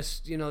it had this,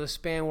 the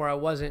span where I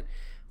wasn't.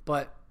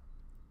 But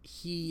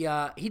he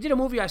did a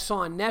movie I saw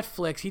on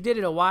Netflix. He did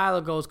it a while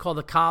ago. It's called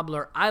The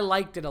Cobbler. I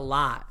liked it a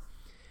lot.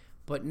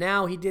 But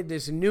now he did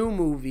this new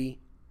movie.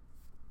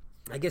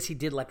 I guess he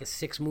did like a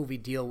 6-movie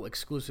deal,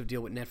 exclusive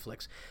deal with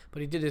Netflix.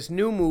 But he did this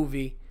new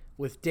movie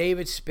with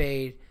David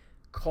Spade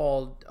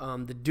called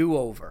The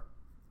Do-Over.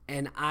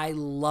 And I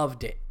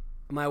loved it.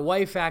 My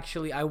wife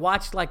actually, I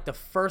watched like the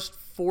first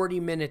 40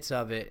 minutes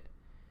of it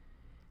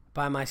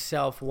by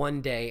myself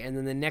one day, and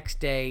then the next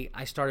day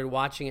I started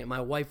watching it.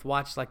 My wife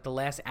watched like the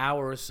last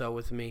hour or so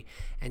with me,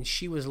 and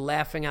she was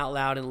laughing out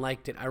loud and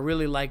liked it. I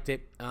really liked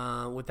it.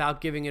 Without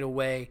giving it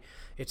away,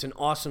 it's an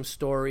awesome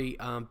story.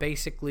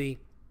 Basically,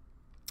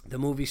 the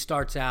movie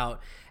starts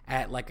out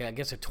at like, I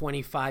guess, a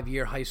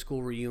 25-year high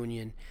school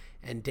reunion,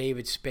 and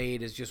David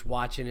Spade is just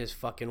watching his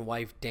fucking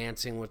wife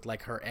dancing with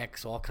like her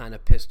ex, all kind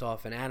of pissed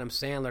off. And Adam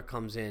Sandler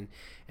comes in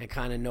and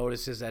kind of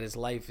notices that his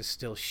life is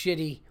still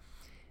shitty.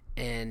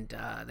 And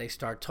they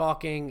start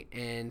talking,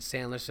 and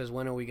Sandler says,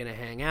 when are we going to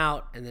hang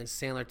out? And then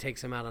Sandler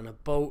takes him out on a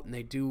boat, and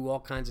they do all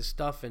kinds of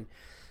stuff. And,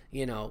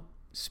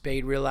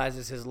 Spade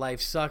realizes his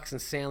life sucks, and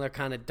Sandler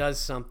kind of does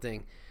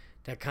something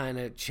that kind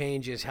of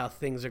changes how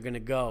things are going to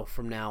go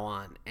from now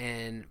on.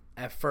 And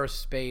at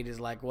first, Spade is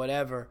like,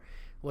 whatever.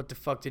 What the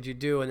fuck did you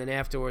do? And then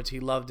afterwards, he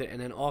loved it.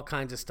 And then all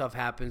kinds of stuff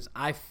happens.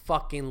 I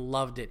fucking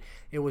loved it.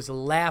 It was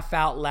laugh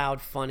out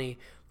loud funny.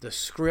 The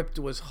script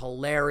was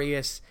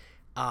hilarious.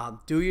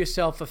 Do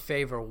yourself a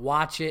favor.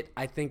 Watch it.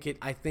 I think you're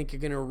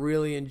going to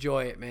really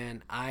enjoy it,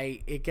 man.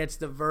 It gets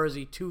the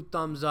Verzi 2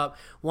 thumbs up.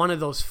 One of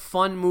those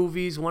fun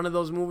movies. One of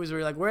those movies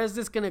where you're like, where is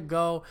this going to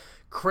go?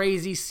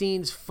 Crazy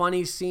scenes,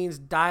 funny scenes.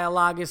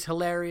 Dialogue is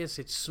hilarious.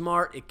 It's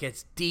smart. It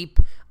gets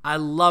deep. I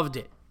loved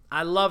it.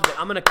 I'm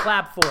going to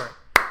clap for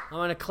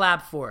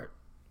it.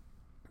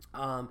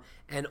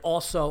 And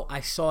also, I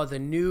saw the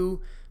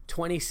new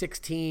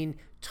 2016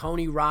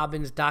 Tony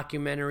Robbins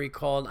documentary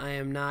called I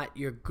Am Not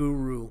Your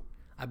Guru.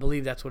 I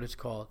believe that's what it's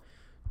called.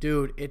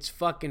 Dude, it's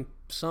fucking...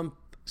 Some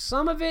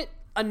of it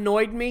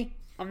annoyed me.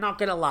 I'm not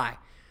going to lie.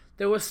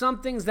 There were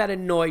some things that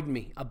annoyed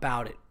me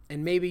about it.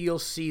 And maybe you'll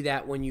see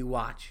that when you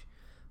watch.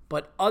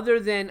 But other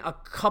than a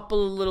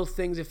couple of little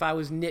things, if I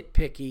was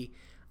nitpicky,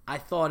 I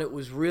thought it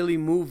was really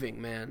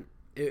moving, man.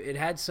 It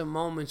had some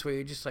moments where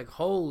you're just like,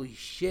 holy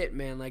shit,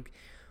 man. Like,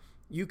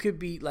 you could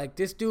be like,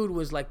 this dude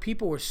was like,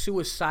 people were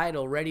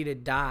suicidal, ready to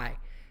die.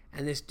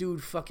 And this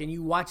dude fucking,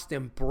 you watch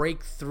them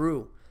break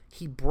through.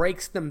 He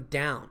breaks them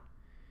down.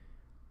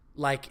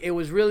 Like, it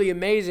was really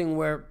amazing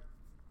where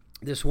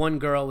this one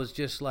girl was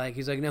just like,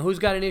 he's like, now who's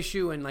got an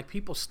issue? And like,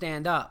 people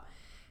stand up.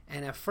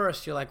 And at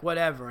first you're like,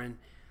 whatever. And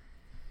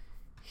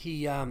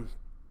he, well,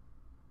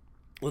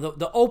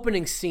 the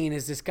opening scene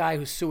is this guy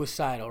who's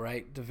suicidal,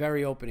 right? The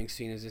very opening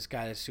scene is this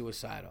guy that's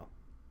suicidal.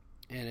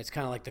 And it's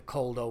kind of like the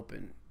cold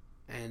open.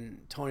 And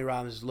Tony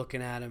Robbins is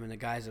looking at him, and the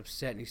guy's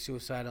upset, and he's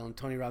suicidal. And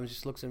Tony Robbins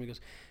just looks at him and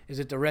goes, is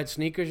it the red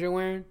sneakers you're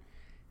wearing?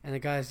 And the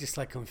guy's just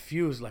like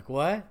confused, like,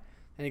 what?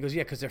 And he goes,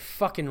 yeah, because they're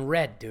fucking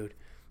red, dude.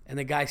 And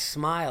the guy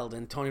smiled,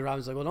 and Tony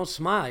Robbins was like, well, don't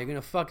smile. You're going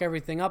to fuck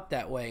everything up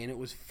that way. And it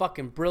was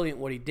fucking brilliant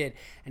what he did.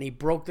 And he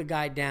broke the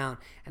guy down,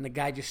 and the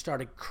guy just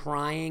started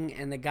crying,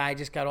 and the guy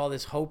just got all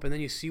this hope. And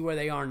then you see where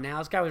they are now.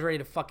 This guy was ready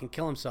to fucking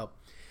kill himself.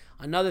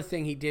 Another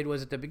thing he did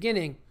was at the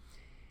beginning,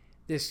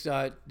 this is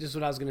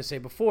what I was going to say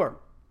before.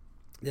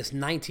 This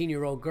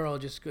 19-year-old girl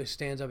just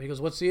stands up. He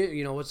goes,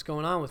 what's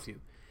going on with you?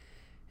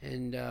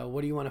 And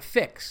what do you want to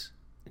fix?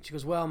 And she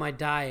goes, well, my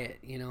diet.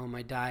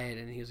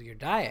 And he was like, your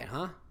diet,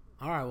 huh?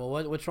 All right, well,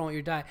 what's wrong with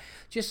your diet?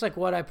 Just like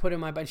what I put in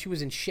my body. She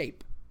was in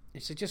shape.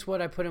 And she said, just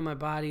what I put in my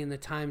body and the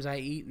times I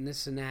eat and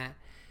this and that.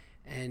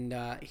 And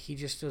he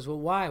just goes, well,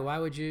 why? Why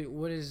would you,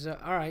 what is,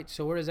 all right,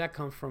 so where does that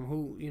come from?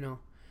 Who,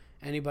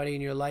 anybody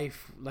in your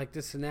life like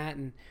this and that?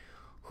 And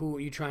who are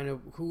you trying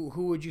to,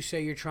 who would you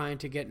say you're trying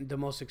to get the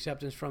most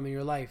acceptance from in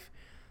your life?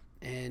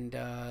 And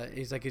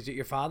he's like, is it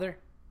your father?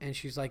 And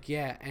she's like,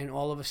 yeah. And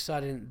all of a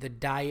sudden, the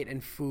diet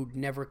and food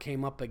never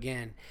came up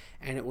again.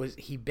 And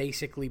he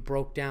basically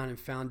broke down and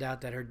found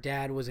out that her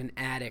dad was an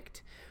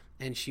addict.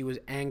 And she was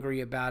angry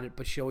about it,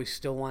 but she always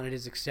still wanted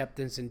his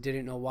acceptance and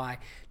didn't know why.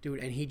 Dude,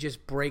 and he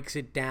just breaks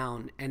it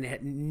down. And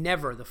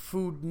the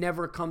food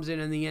never comes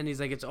in the end. He's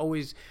like,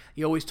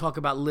 you always talk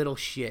about little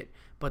shit,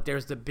 but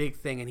there's the big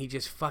thing. And he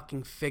just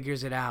fucking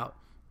figures it out.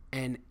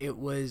 And it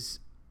was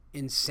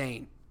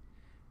insane.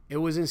 It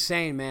was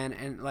insane, man.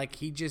 And like,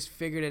 he just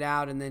figured it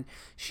out. And then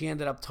she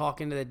ended up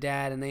talking to the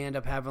dad, and they end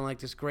up having like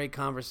this great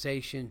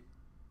conversation.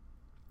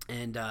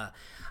 And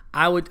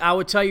I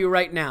would tell you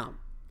right now,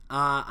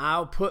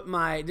 I'll put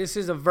this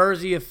is a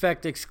Verzi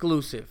Effect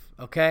exclusive,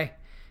 okay?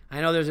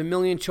 I know there's a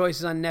million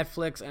choices on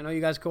Netflix. I know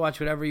you guys can watch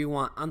whatever you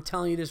want. I'm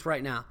telling you this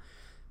right now.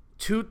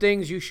 2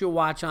 things you should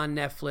watch on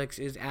Netflix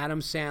is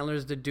Adam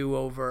Sandler's The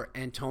Do-Over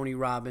and Tony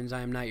Robbins'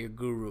 I Am Not Your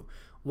Guru.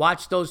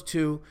 Watch those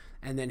 2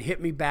 and then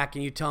hit me back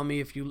and you tell me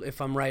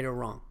if I'm right or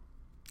wrong.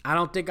 I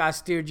don't think I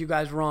steered you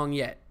guys wrong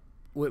yet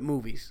with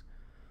movies.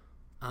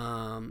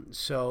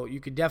 So you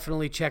could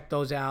definitely check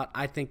those out.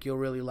 I think you'll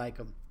really like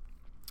them.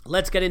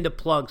 Let's get into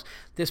plugs.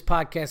 This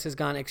podcast has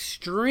gone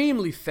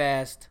extremely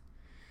fast.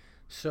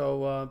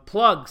 So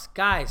plugs,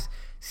 guys.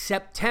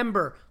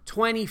 September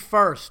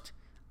 21st,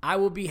 I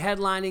will be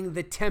headlining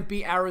the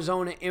Tempe,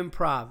 Arizona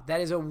Improv.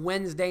 That is a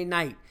Wednesday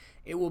night.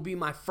 It will be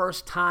my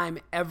first time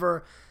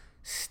ever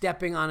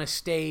stepping on a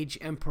stage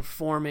and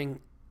performing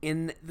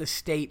in the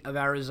state of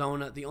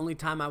Arizona. The only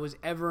time I was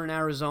ever in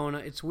Arizona.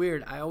 It's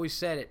weird. I always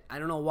said it. I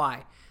don't know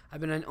why. I've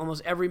been in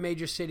almost every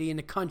major city in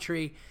the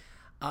country.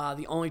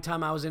 The only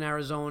time I was in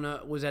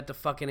Arizona was at the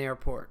fucking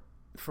airport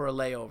for a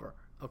layover.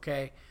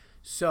 Okay?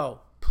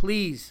 So,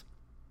 please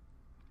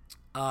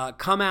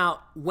come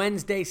out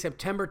Wednesday,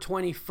 September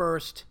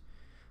 21st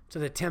to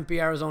the Tempe,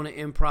 Arizona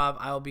Improv.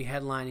 I will be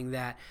headlining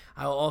that.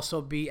 I will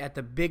also be at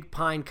the Big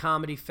Pine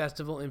Comedy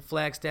Festival in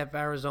Flagstaff,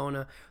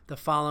 Arizona the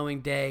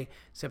following day,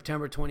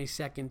 September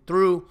 22nd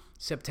through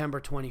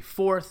September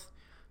 24th.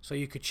 So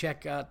you could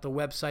check out the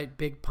website,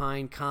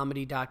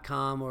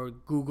 bigpinecomedy.com, or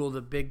Google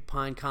the Big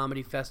Pine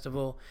Comedy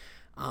Festival.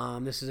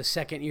 This is the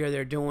second year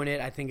they're doing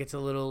it. I think it's a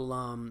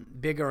little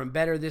bigger and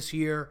better this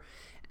year.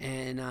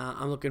 And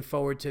I'm looking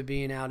forward to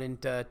being out in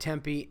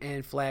Tempe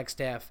and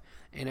Flagstaff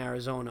in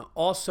Arizona.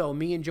 Also,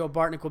 me and Joe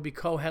Bartnick will be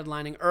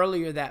co-headlining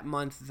earlier that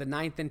month, the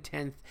 9th and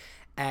 10th,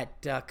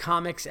 at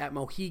Comics at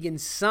Mohegan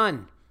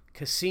Sun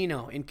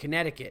Casino in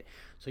Connecticut.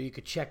 So you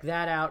could check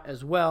that out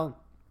as well.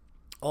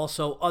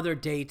 Also, other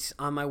dates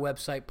on my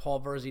website,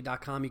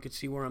 paulverzi.com. You could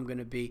see where I'm going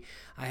to be.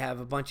 I have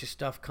a bunch of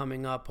stuff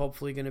coming up.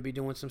 Hopefully going to be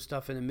doing some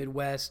stuff in the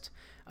Midwest,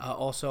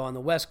 also on the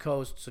West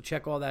Coast. So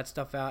check all that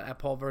stuff out at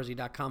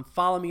paulverzi.com.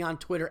 Follow me on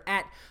Twitter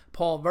at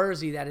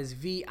paulverzi. That is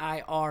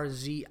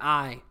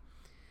VIRZI.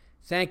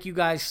 Thank you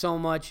guys so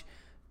much.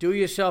 Do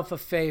yourself a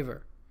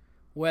favor.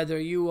 Whether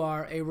you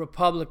are a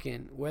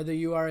Republican, whether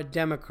you are a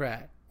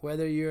Democrat,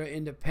 whether you're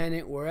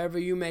independent, wherever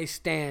you may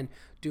stand,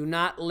 do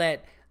not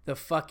let the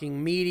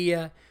fucking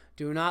media,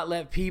 do not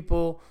let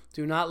people,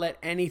 do not let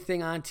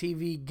anything on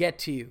TV get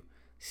to you.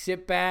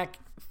 Sit back,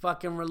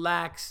 fucking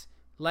relax.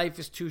 Life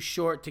is too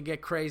short to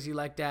get crazy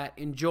like that.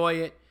 Enjoy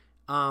it.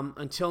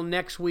 Until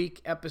next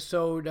week's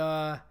episode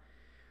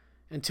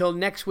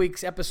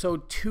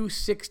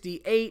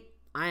 268,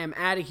 I am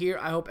out of here.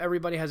 I hope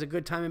everybody has a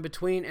good time in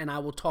between, and I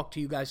will talk to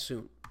you guys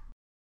soon.